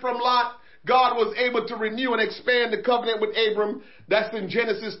parted from Lot, God was able to renew and expand the covenant with Abram. That's in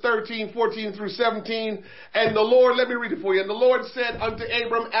Genesis 13, 14 through 17. And the Lord, let me read it for you. And the Lord said unto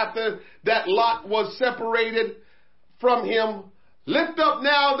Abram after that Lot was separated from him, lift up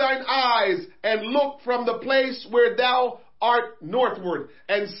now thine eyes and look from the place where thou art northward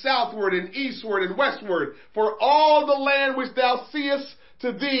and southward and eastward and westward. For all the land which thou seest,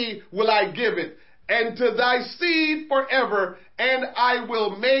 to thee will I give it, and to thy seed forever, and I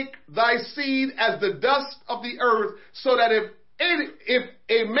will make thy seed as the dust of the earth, so that if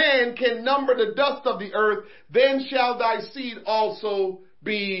a man can number the dust of the earth, then shall thy seed also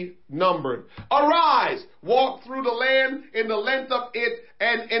be numbered. Arise, walk through the land in the length of it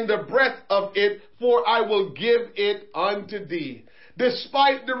and in the breadth of it, for I will give it unto thee.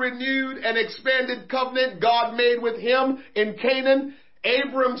 Despite the renewed and expanded covenant God made with him in Canaan,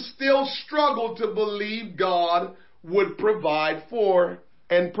 Abram still struggled to believe God would provide for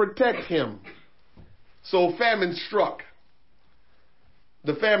and protect him. So famine struck.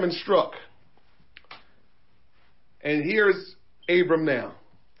 The famine struck. And here's Abram now.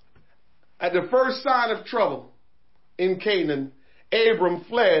 At the first sign of trouble in Canaan, Abram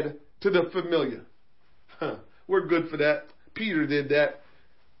fled to the familiar. We're good for that. Peter did that.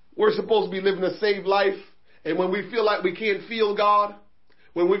 We're supposed to be living a saved life. And when we feel like we can't feel God,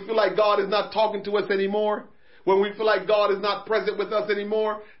 when we feel like God is not talking to us anymore, when we feel like God is not present with us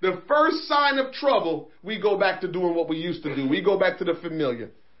anymore, the first sign of trouble, we go back to doing what we used to do. We go back to the familiar.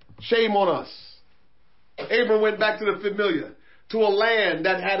 Shame on us. Abram went back to the familiar, to a land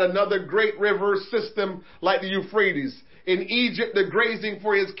that had another great river system like the Euphrates. In Egypt, the grazing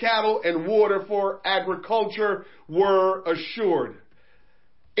for his cattle and water for agriculture were assured.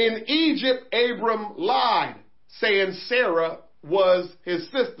 In Egypt, Abram lied, saying Sarah was his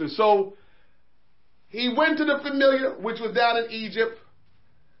sister. So he went to the familiar, which was down in Egypt,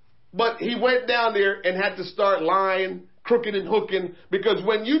 but he went down there and had to start lying, crooking and hooking, because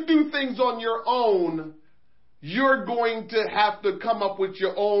when you do things on your own, you're going to have to come up with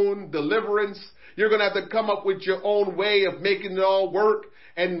your own deliverance. You're going to have to come up with your own way of making it all work.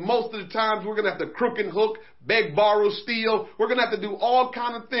 And most of the times we're going to have to crook and hook, beg, borrow, steal. We're going to have to do all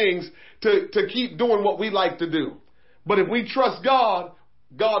kind of things to keep doing what we like to do. But if we trust God,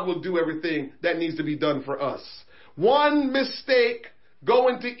 God will do everything that needs to be done for us. One mistake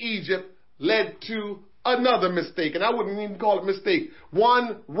going to Egypt led to another mistake. And I wouldn't even call it mistake.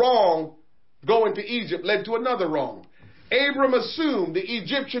 One wrong going to Egypt led to another wrong. Abram assumed the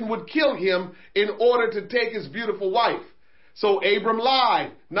Egyptian would kill him in order to take his beautiful wife. So Abram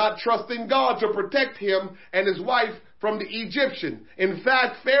lied, not trusting God to protect him and his wife from the Egyptian. In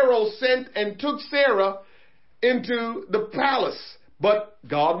fact, Pharaoh sent and took Sarah into the palace, but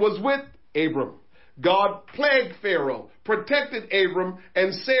God was with Abram. God plagued Pharaoh, protected Abram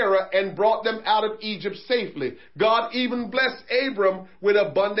and Sarah, and brought them out of Egypt safely. God even blessed Abram with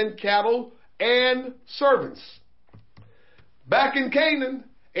abundant cattle and servants. Back in Canaan,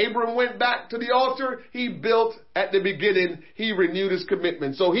 Abram went back to the altar he built at the beginning. He renewed his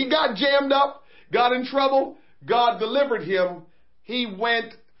commitment. So he got jammed up, got in trouble. God delivered him. He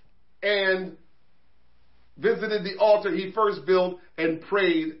went and visited the altar he first built and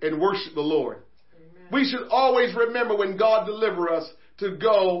prayed and worshiped the Lord. Amen. We should always remember when God delivers us to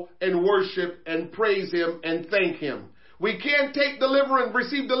go and worship and praise him and thank him. We can't take deliverance,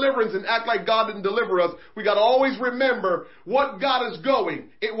 receive deliverance and act like God didn't deliver us. We got to always remember what got us going.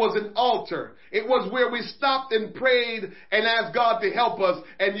 It was an altar. It was where we stopped and prayed and asked God to help us.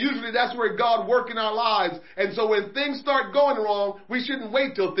 And usually that's where God works in our lives. And so when things start going wrong, we shouldn't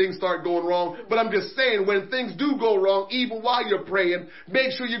wait till things start going wrong. But I'm just saying, when things do go wrong, even while you're praying,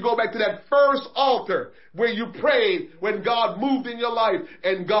 make sure you go back to that first altar where you prayed when God moved in your life,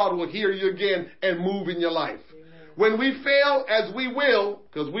 and God will hear you again and move in your life. When we fail, as we will,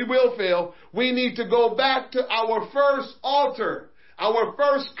 because we will fail, we need to go back to our first altar, our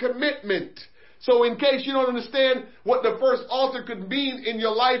first commitment, So in case you don't understand what the first altar could mean in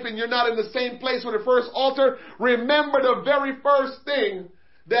your life and you're not in the same place with the first altar, remember the very first thing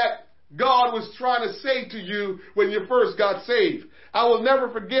that God was trying to say to you when you first got saved. I will never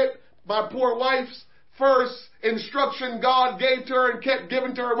forget my poor wife's first instruction God gave to her and kept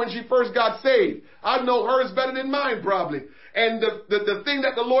giving to her when she first got saved. I know hers better than mine probably. And the thing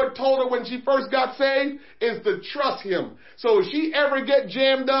that the Lord told her when she first got saved is to trust Him. So if she ever get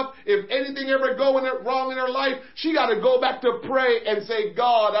jammed up, if anything ever going wrong in her life, she got to go back to pray and say,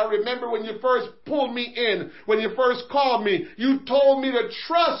 God, I remember when you first pulled me in, when you first called me, you told me to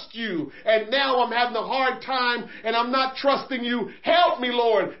trust you. And now I'm having a hard time and I'm not trusting you. Help me,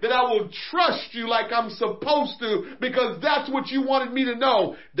 Lord, that I will trust you like I'm supposed to, because that's what you wanted me to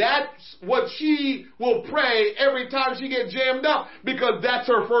know. That's what she will pray every time she gets jammed up, because that's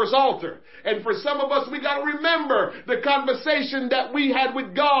her first altar. And for some of us, we got to remember the conversation that we had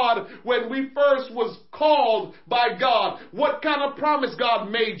with God when we first was called by God. What kind of promise God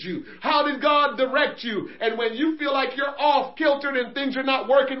made you? How did God direct you? And when you feel like you're off kiltered and things are not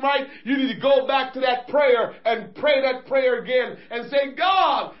working right, you need to go back to that prayer and pray that prayer again and say,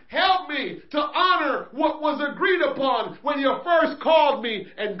 God, help me to honor what was agreed upon when you first called me,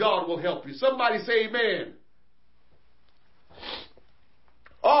 and God will help you. Somebody say amen.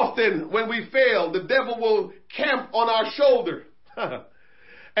 Often when we fail, the devil will camp on our shoulder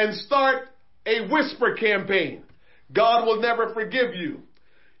and start a whisper campaign. God will never forgive you.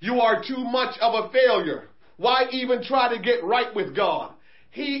 You are too much of a failure. Why even try to get right with God?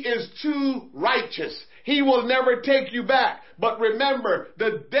 He is too righteous. He will never take you back. But remember,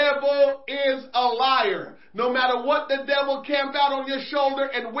 the devil is a liar. No matter what the devil camp out on your shoulder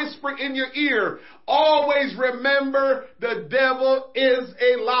and whisper in your ear, always remember the devil is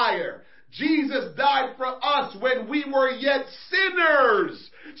a liar. Jesus died for us when we were yet sinners.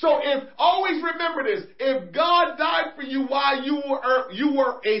 So always remember this, if God died for you while you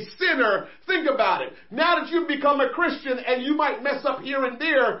were a sinner, think about it. Now that you've become a Christian and you might mess up here and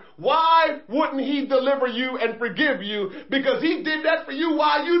there, why wouldn't He deliver you and forgive you? Because He did that for you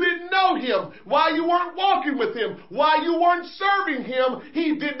while you didn't know Him, while you weren't walking with Him, while you weren't serving Him.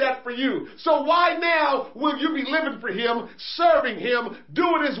 He did that for you. So why now will you be living for Him, serving Him,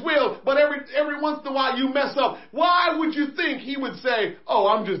 doing His will, but every once in a while you mess up? Why would you think He would say, oh,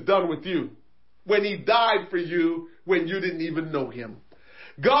 I'm just done with you, when He died for you when you didn't even know Him?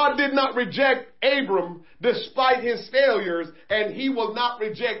 God did not reject Abram despite his failures, and He will not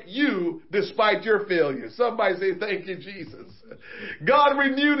reject you despite your failures. Somebody say, thank you, Jesus. God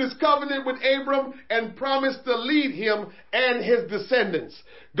renewed His covenant with Abram and promised to lead him and his descendants.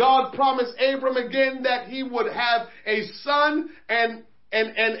 God promised Abram again that he would have a son and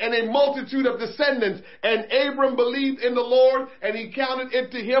a multitude of descendants. And Abram believed in the Lord, and He counted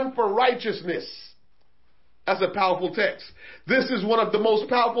it to him for righteousness. That's a powerful text. This is one of the most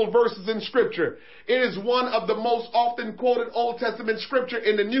powerful verses in Scripture. It is one of the most often quoted Old Testament Scripture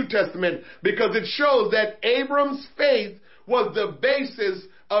in the New Testament, because it shows that Abram's faith was the basis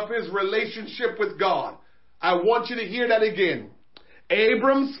of his relationship with God. I want you to hear that again.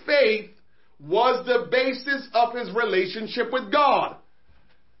 Abram's faith was the basis of his relationship with God.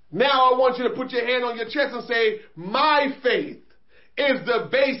 Now I want you to put your hand on your chest and say, my faith is the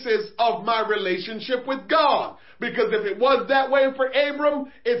basis of my relationship with God. Because if it was that way for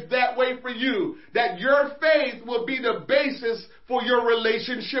Abram, it's that way for you. That your faith will be the basis for your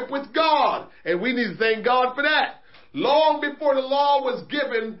relationship with God. And we need to thank God for that. Long before the law was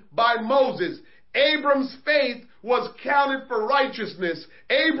given by Moses, Abram's faith was counted for righteousness.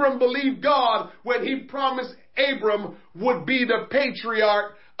 Abram believed God when He promised Abram would be the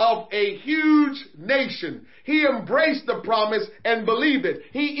patriarch of a huge nation. He embraced the promise and believed it.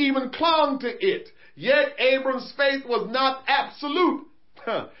 He even clung to it. Yet Abram's faith was not absolute.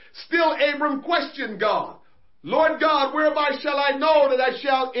 Still Abram questioned God. Lord God, whereby shall I know that I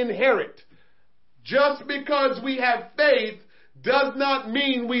shall inherit? Just because we have faith does not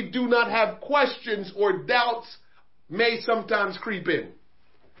mean we do not have questions or doubts may sometimes creep in.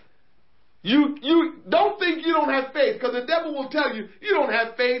 You don't think you don't have faith, because the devil will tell you you don't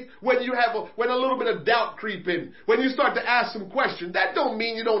have faith when when a little bit of doubt creep in, when you start to ask some questions. That don't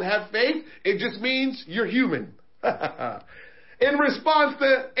mean you don't have faith. It just means you're human. In response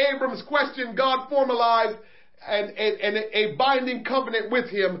to Abram's question, God formalized a binding covenant with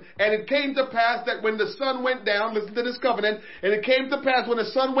him. And it came to pass that when the sun went down, listen to this covenant, and it came to pass when the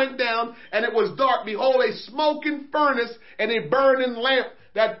sun went down and it was dark, behold, a smoking furnace and a burning lamp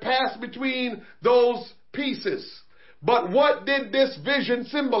that passed between those pieces. But what did this vision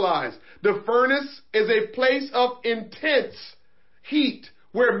symbolize? The furnace is a place of intense heat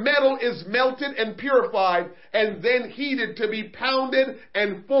where metal is melted and purified and then heated to be pounded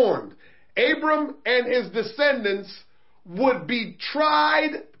and formed. Abram and his descendants would be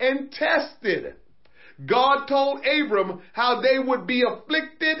tried and tested. God told Abram how they would be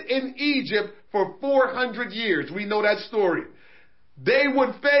afflicted in Egypt for 400 years. We know that story. They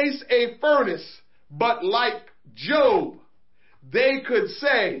would face a furnace, but like Job, they could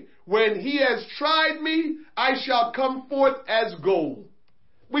say, when he has tried me, I shall come forth as gold.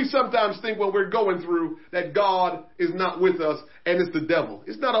 We sometimes think when we're going through that God is not with us and it's the devil.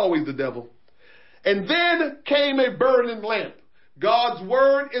 It's not always the devil. And then came a burning lamp. God's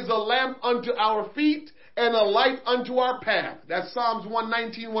word is a lamp unto our feet and a light unto our path. That's Psalms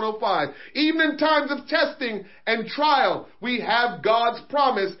 119, 105. Even in times of testing and trial, we have God's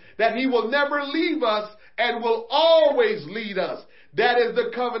promise that he will never leave us and will always lead us. That is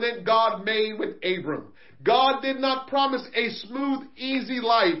the covenant God made with Abram. God did not promise a smooth, easy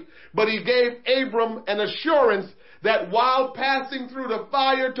life, but he gave Abram an assurance that while passing through the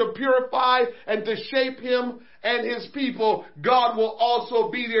fire to purify and to shape him and his people, God will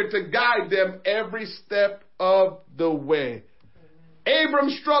also be there to guide them every step of the way. Abram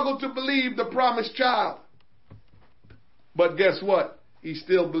struggled to believe the promised child. But guess what? He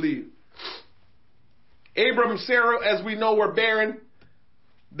still believed. Abram and Sarah, as we know, were barren.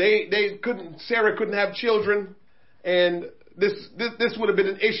 Sarah couldn't have children, and this would have been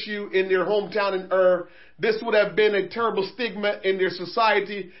an issue in their hometown in Ur. This would have been a terrible stigma in their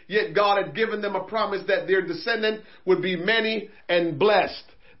society, yet God had given them a promise that their descendant would be many and blessed.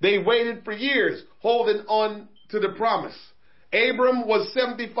 They waited for years, holding on to the promise. Abram was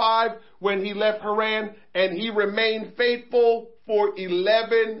 75 when he left Haran, and he remained faithful for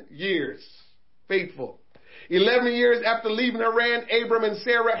 11 years. Faithful. 11 years after leaving Haran, Abram and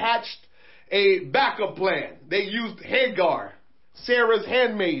Sarah hatched a backup plan. They used Hagar, Sarah's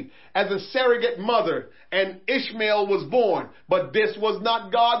handmaid, as a surrogate mother, and Ishmael was born. But this was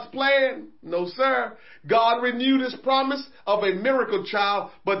not God's plan. No, sir. God renewed his promise of a miracle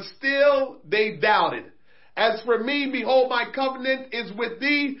child, but still they doubted. As for me, behold, my covenant is with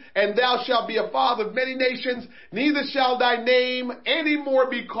thee, and thou shalt be a father of many nations. Neither shall thy name any more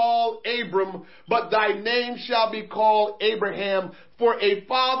be called Abram, but thy name shall be called Abraham, for a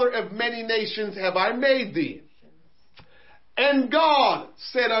father of many nations have I made thee. And God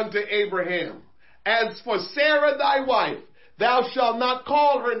said unto Abraham, as for Sarah thy wife, thou shalt not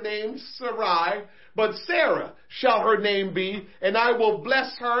call her name Sarai, but Sarah shall her name be, and I will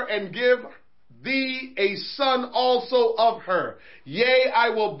bless her and give thee a son also of her. Yea, I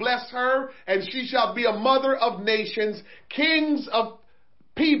will bless her, and she shall be a mother of nations. Kings of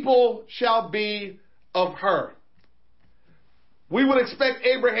people shall be of her. We would expect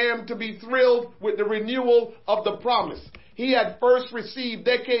Abraham to be thrilled with the renewal of the promise he had first received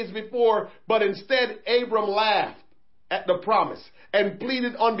decades before, but instead Abram laughed at the promise and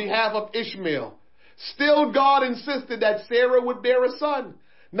pleaded on behalf of Ishmael. Still, God insisted that Sarah would bear a son.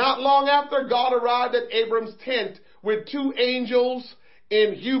 Not long after, God arrived at Abram's tent with two angels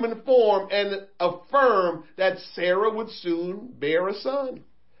in human form and affirmed that Sarah would soon bear a son.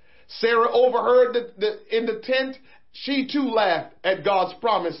 Sarah overheard in the tent. She too laughed at God's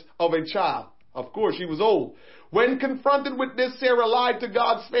promise of a child. Of course, she was old. When confronted with this, Sarah lied to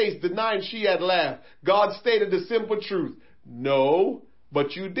God's face, denying she had laughed. God stated the simple truth. No,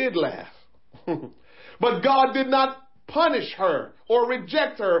 but you did laugh. But God did not punish her or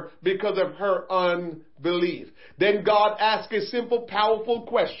reject her because of her unbelief. Then God asked a simple, powerful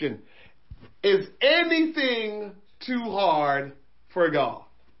question. Is anything too hard for God?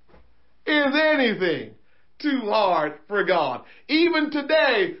 Is anything too hard for God? Even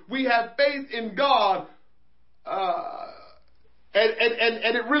today, we have faith in God, and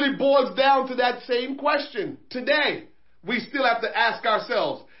it really boils down to that same question. Today, we still have to ask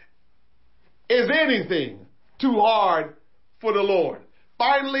ourselves, is anything too hard for the Lord?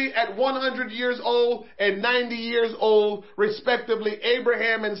 Finally, at 100 years old and 90 years old, respectively,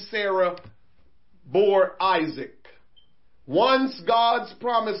 Abraham and Sarah bore Isaac. Once God's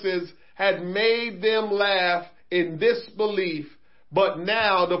promises had made them laugh in disbelief, but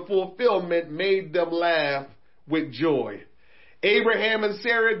now the fulfillment made them laugh with joy. Abraham and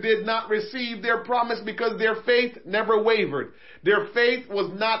Sarah did not receive their promise because their faith never wavered. Their faith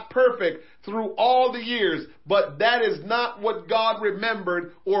was not perfect through all the years, but that is not what God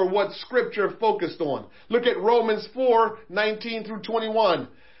remembered or what Scripture focused on. Look at Romans 4:19 through 21.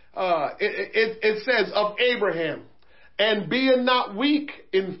 It says of Abraham, and being not weak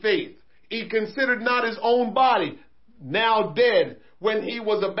in faith, he considered not his own body, now dead, when he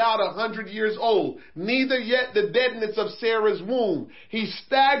was about 100 years old, neither yet the deadness of Sarah's womb. He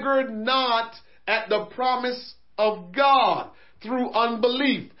staggered not at the promise of God through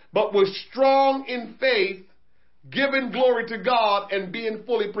unbelief, but was strong in faith, giving glory to God and being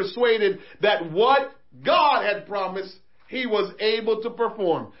fully persuaded that what God had promised, he was able to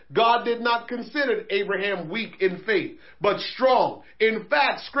perform. God did not consider Abraham weak in faith, but strong. In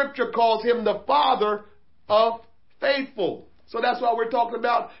fact, Scripture calls him the father of faithful. So that's why we're talking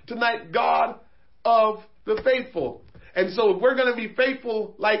about tonight, God of the faithful. And so if we're going to be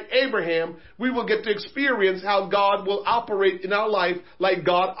faithful like Abraham, we will get to experience how God will operate in our life like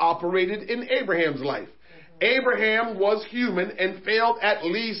God operated in Abraham's life. Abraham was human and failed at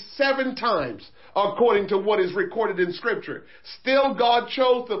least 7 times, according to what is recorded in Scripture. Still, God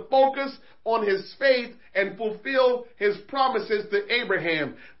chose to focus on his faith and fulfill his promises to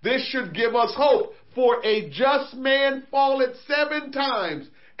Abraham. This should give us hope. For a just man falleth 7 times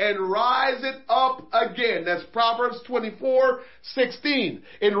and riseth up again. That's Proverbs 24:16.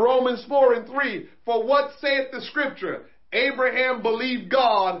 In Romans 4:3, for what saith the Scripture? Abraham believed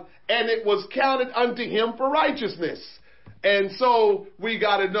God, and it was counted unto him for righteousness. And so we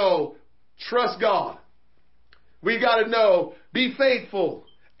got to know, trust God. We got to know, be faithful,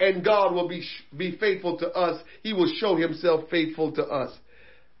 and God will be faithful to us. He will show himself faithful to us.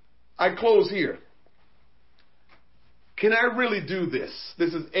 I close here. Can I really do this?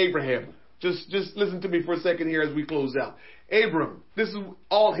 This is Abraham. Just listen to me for a second here as we close out. Abram, this is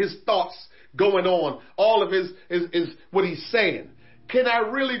all his thoughts going on. All of his what he's saying. Can I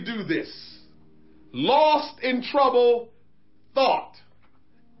really do this? Lost in trouble thought.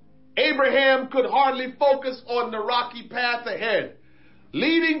 Abraham could hardly focus on the rocky path ahead.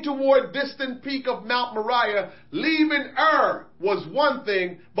 Leading toward distant peak of Mount Moriah, leaving Ur was one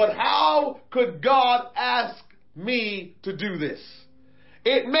thing, but how could God ask me to do this?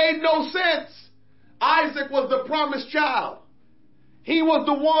 It made no sense. Isaac was the promised child. He was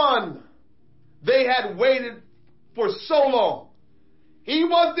the one they had waited for so long. He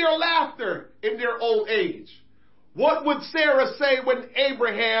was their laughter in their old age. What would Sarah say when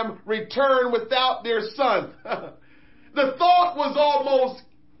Abraham returned without their son? The thought was almost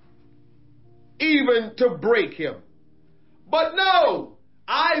even to break him. But no,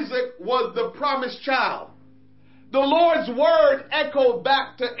 Isaac was the promised child. The Lord's word echoed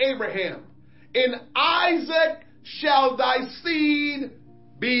back to Abraham. In Isaac shall thy seed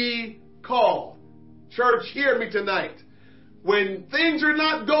be called. Church, hear me tonight. When things are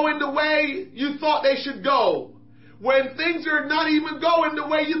not going the way you thought they should go, when things are not even going the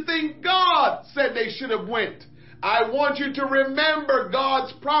way you think God said they should have went, I want you to remember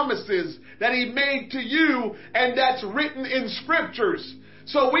God's promises that he made to you, and that's written in Scriptures.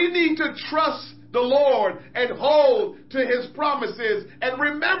 So we need to trust the Lord and hold to his promises and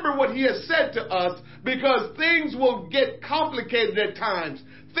remember what he has said to us, because things will get complicated at times.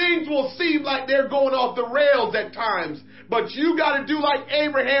 Things will seem like they're going off the rails at times, but you got to do like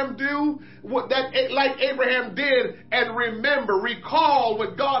Abraham did, and remember, recall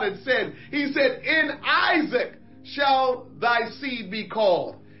what God had said. He said, in Isaac shall thy seed be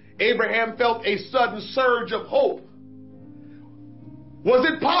called. Abraham felt a sudden surge of hope. Was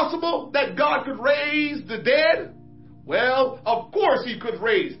it possible that God could raise the dead? Well, of course he could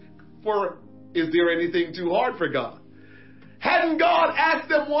raise. For is there anything too hard for God? Hadn't God asked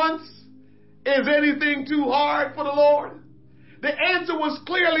them once, is anything too hard for the Lord? The answer was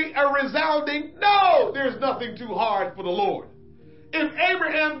clearly a resounding no, there's nothing too hard for the Lord. If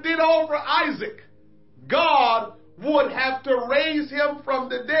Abraham did all for Isaac, God would have to raise him from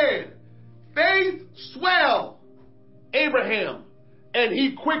the dead. Faith swelled Abraham, and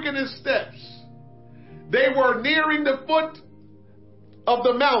he quickened his steps. They were nearing the foot of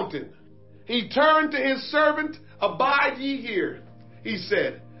the mountain. He turned to his servant, abide ye here, he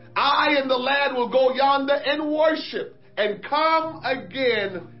said. I and the lad will go yonder and worship and come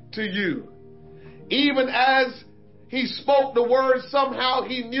again to you. Even as he spoke the words, somehow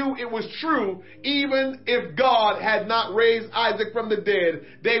he knew it was true. Even if God had not raised Isaac from the dead,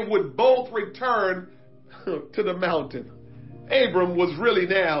 they would both return to the mountain. Abram was really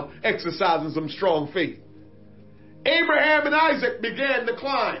now exercising some strong faith. Abraham and Isaac began to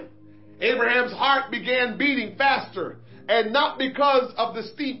climb. Abraham's heart began beating faster, and not because of the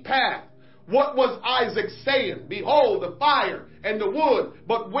steep path. What was Isaac saying? Behold, the fire and the wood,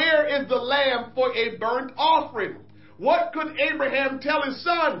 but where is the lamb for a burnt offering? What could Abraham tell his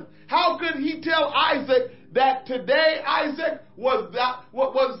son? How could he tell Isaac that today, Isaac, was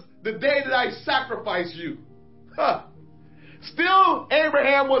the day that I sacrifice you? Still,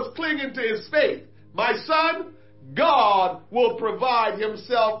 Abraham was clinging to his faith. My son, God will provide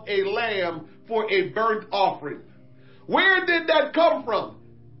himself a lamb for a burnt offering. Where did that come from?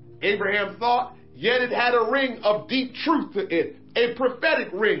 Abraham thought, yet it had a ring of deep truth to it, a prophetic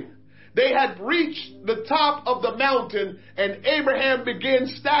ring. They had reached the top of the mountain, and Abraham began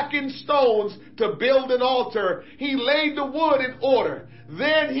stacking stones to build an altar. He laid the wood in order.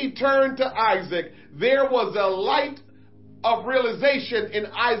 Then he turned to Isaac. There was a light of realization in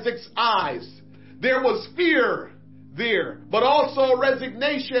Isaac's eyes. There was fear there, but also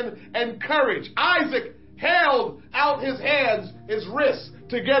resignation and courage. Isaac held out his hands, his wrists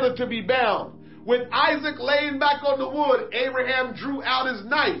together to be bound. With Isaac laying back on the wood, Abraham drew out his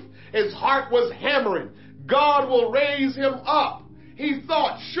knife. His heart was hammering. God will raise him up. He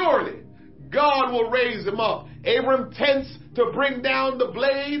thought, surely God will raise him up. Abram tends to bring down the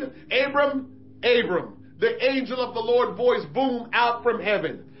blade. Abram, the angel of the Lord voice boomed out from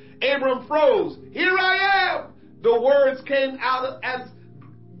heaven. Abram froze. Here I am. The words came out as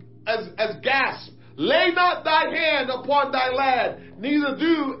gasps. Lay not thy hand upon thy lad, neither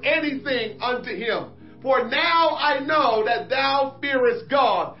do anything unto him. For now I know that thou fearest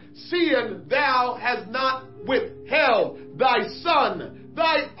God, seeing thou hast not withheld thy son,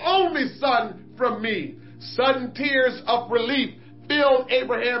 thy only son, from me. Sudden tears of relief filled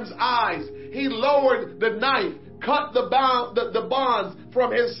Abraham's eyes. He lowered the knife, cut the bonds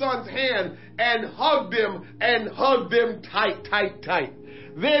from his son's hand, and hugged them tight.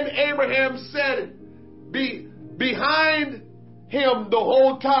 Then Abraham said, behind him the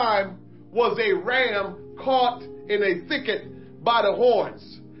whole time was a ram caught in a thicket by the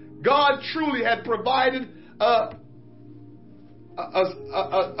horns. God truly had provided a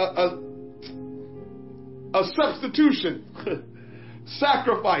substitution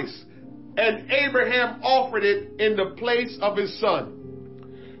sacrifice, and Abraham offered it in the place of his son.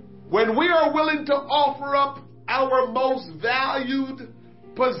 When we are willing to offer up our most valued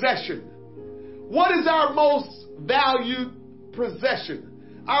possession, what is our most valued possession?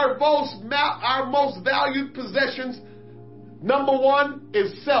 Our most valued possessions, number one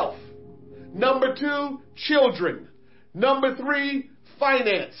is self. Number two, children. Number three,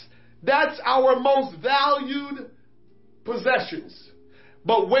 finance. That's our most valued possessions.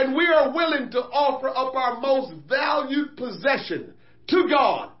 But when we are willing to offer up our most valued possession to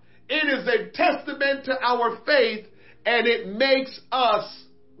God, it is a testament to our faith, and it makes us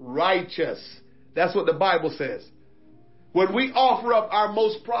righteous. That's what the Bible says. When we offer up our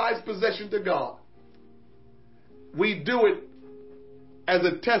most prized possession to God, we do it as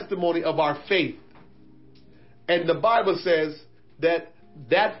a testimony of our faith. And the Bible says that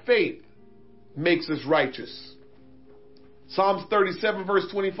faith makes us righteous. Psalms 37 verse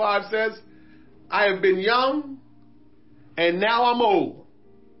 25 says, I have been young and now I'm old,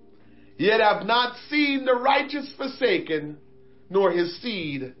 yet I've not seen the righteous forsaken, nor his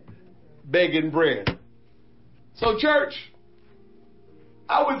seed begging bread. So church,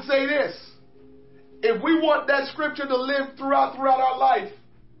 I would say this. If we want that scripture to live throughout our life,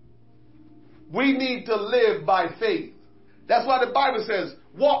 we need to live by faith. That's why the Bible says,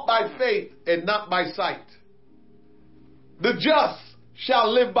 walk by faith and not by sight. The just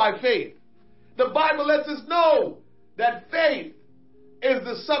shall live by faith. The Bible lets us know that faith is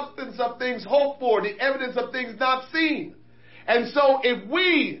the substance of things hoped for, the evidence of things not seen. And so if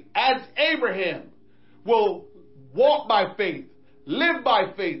we, as Abraham, will walk by faith, live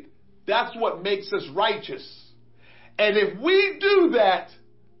by faith, that's what makes us righteous. And if we do that,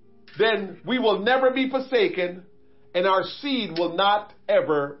 then we will never be forsaken, and our seed will not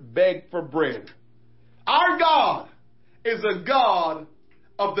ever beg for bread. Our God is a God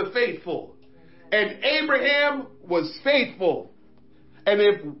of the faithful. And Abraham was faithful. And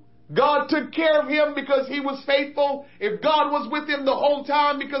if God took care of him because he was faithful, if God was with him the whole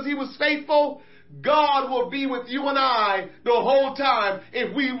time because he was faithful, God will be with you and I the whole time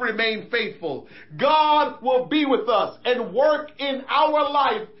if we remain faithful. God will be with us and work in our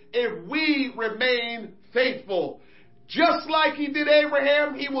life if we remain faithful. Just like he did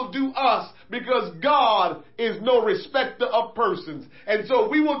Abraham, he will do us, because God is no respecter of persons. And so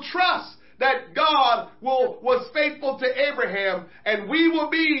we will trust that God was faithful to Abraham, and we will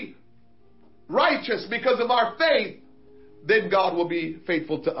be righteous because of our faith. Then God will be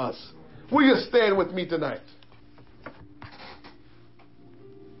faithful to us. Will you stand with me tonight?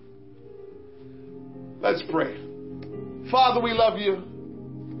 Let's pray. Father, we love you.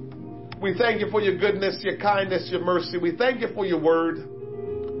 We thank you for your goodness, your kindness, your mercy. We thank you for your word.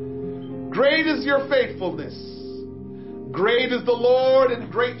 Great is your faithfulness. Great is the Lord,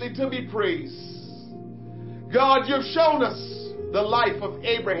 and greatly to be praised. God, you've shown us the life of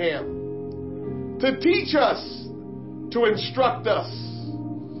Abraham to teach us to instruct us,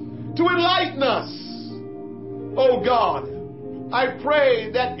 to enlighten us. Oh God, I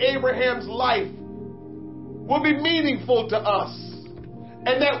pray that Abraham's life will be meaningful to us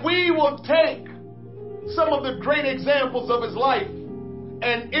and that we will take some of the great examples of his life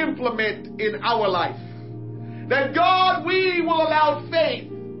and implement in our life. That God, we will allow faith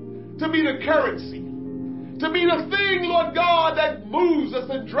to be the currency, to be the thing, Lord God, that moves us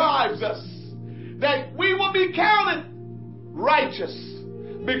and drives us. That we will be counted righteous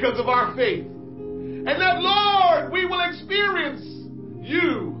because of our faith. And that, Lord, we will experience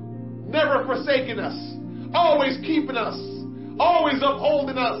you never forsaking us, always keeping us, always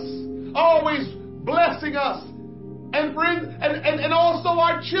upholding us, always blessing us, and also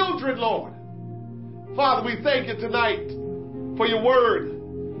our children, Lord. Father, we thank you tonight for your word,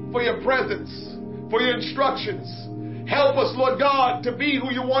 for your presence, for your instructions. Help us, Lord God, to be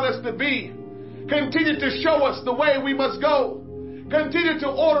who you want us to be. Continue to show us the way we must go. Continue to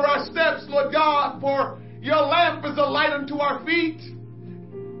order our steps, Lord God, for your lamp is a light unto our feet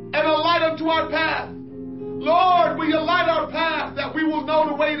and a light unto our path. Lord, will you light our path that we will know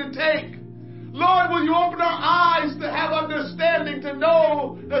the way to take? Lord, will you open our eyes to have understanding, to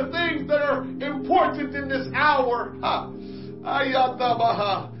know the things that are important in this hour?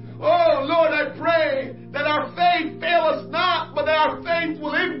 Oh, Lord, I pray that our faith fail us not, but that our faith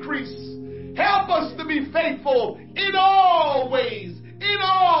will increase. Help us to be faithful in all ways, in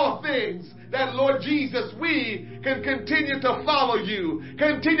all things. That, Lord Jesus, we can continue to follow you,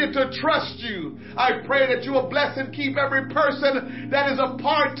 continue to trust you. I pray that you will bless and keep every person that is a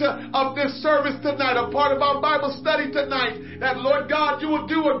part of this service tonight, a part of our Bible study tonight. That, Lord God, you will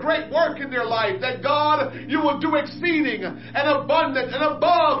do a great work in their life. That, God, you will do exceeding and abundant and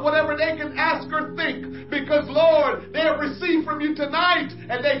above whatever they can ask or think. Because, Lord, they have received from you tonight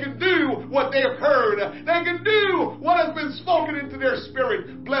and they can do what they have heard. They can do what has been spoken into their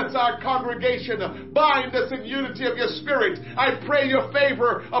spirit. Bless our congregation. Bind us in unity of your spirit. I pray your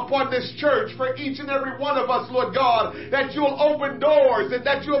favor upon this church for each and every one of us, Lord God, that you'll open doors and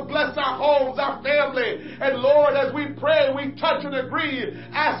that you'll bless our homes, our family. And Lord, as we pray, we touch and agree,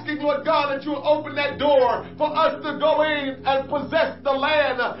 asking, Lord God, that you'll open that door for us to go in and possess the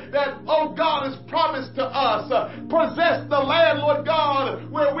land that, oh God, is promised to us. Possess the land, Lord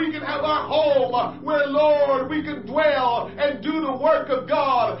God, where we can have our home, where, Lord, we can dwell and do the work of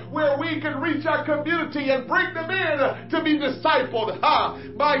God, where we can reach our community and bring them in to be discipled.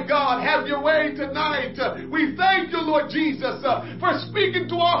 My God, have your way tonight. We thank you, Lord Jesus, for speaking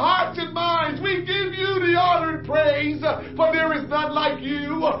to our hearts and minds. We give you the honor and praise, for there is none like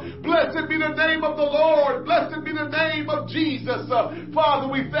you. Blessed be the name of the Lord. Blessed be the name of Jesus. Father,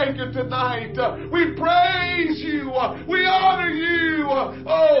 we thank you tonight. We praise you. We honor you.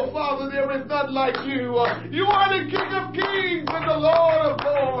 Oh, Father, there is none like you. You are the King of kings and the Lord of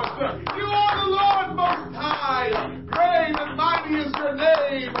lords. You are the Lord Most High. Great and mighty is your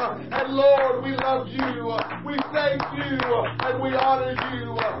name. And Lord, we love you. We thank you and we honor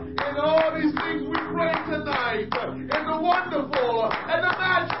you. In all these things we pray tonight. In the wonderful and the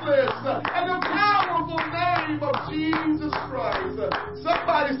matchless and the powerful name of Jesus Christ.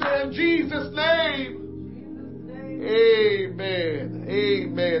 Somebody say, in Jesus' name. Amen.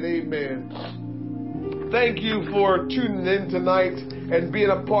 Amen. Amen. Thank you for tuning in tonight and being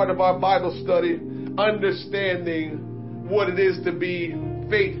a part of our Bible study, understanding what it is to be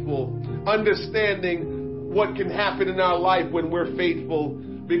faithful, understanding what can happen in our life when we're faithful,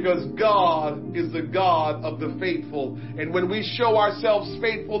 because God is the God of the faithful. And when we show ourselves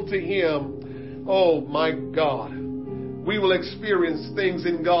faithful to Him, oh my God, we will experience things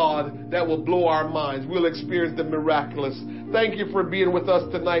in God that will blow our minds. We'll experience the miraculous. Thank you for being with us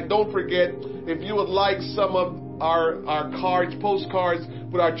tonight. Don't forget, if you would like some of our cards, postcards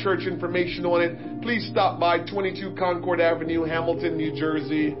with our church information on it, please stop by 22 Concord Avenue, Hamilton, New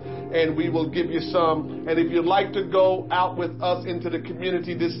Jersey, and we will give you some. And if you'd like to go out with us into the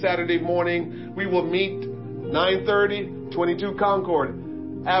community this Saturday morning, we will meet 9:30, 22 Concord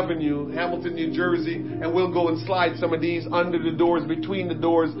Avenue, Hamilton, New Jersey, and we'll go and slide some of these under the doors, between the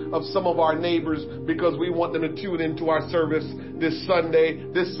doors of some of our neighbors, because we want them to tune into our service this Sunday.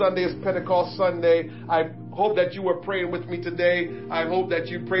 This Sunday is Pentecost Sunday. I hope that you were praying with me today. I hope that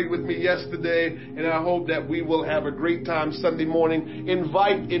you prayed with me yesterday, and I hope that we will have a great time Sunday morning.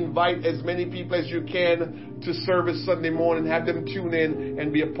 Invite as many people as you can to service Sunday morning. Have them tune in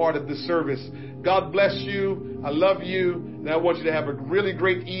and be a part of the service. God bless you. I love you. And I want you to have a really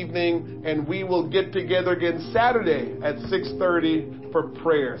great evening. And we will get together again Saturday at 6:30 for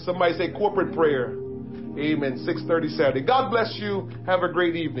prayer. Somebody say corporate prayer. Amen. 6:30 Saturday. God bless you. Have a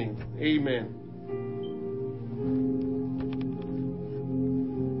great evening. Amen.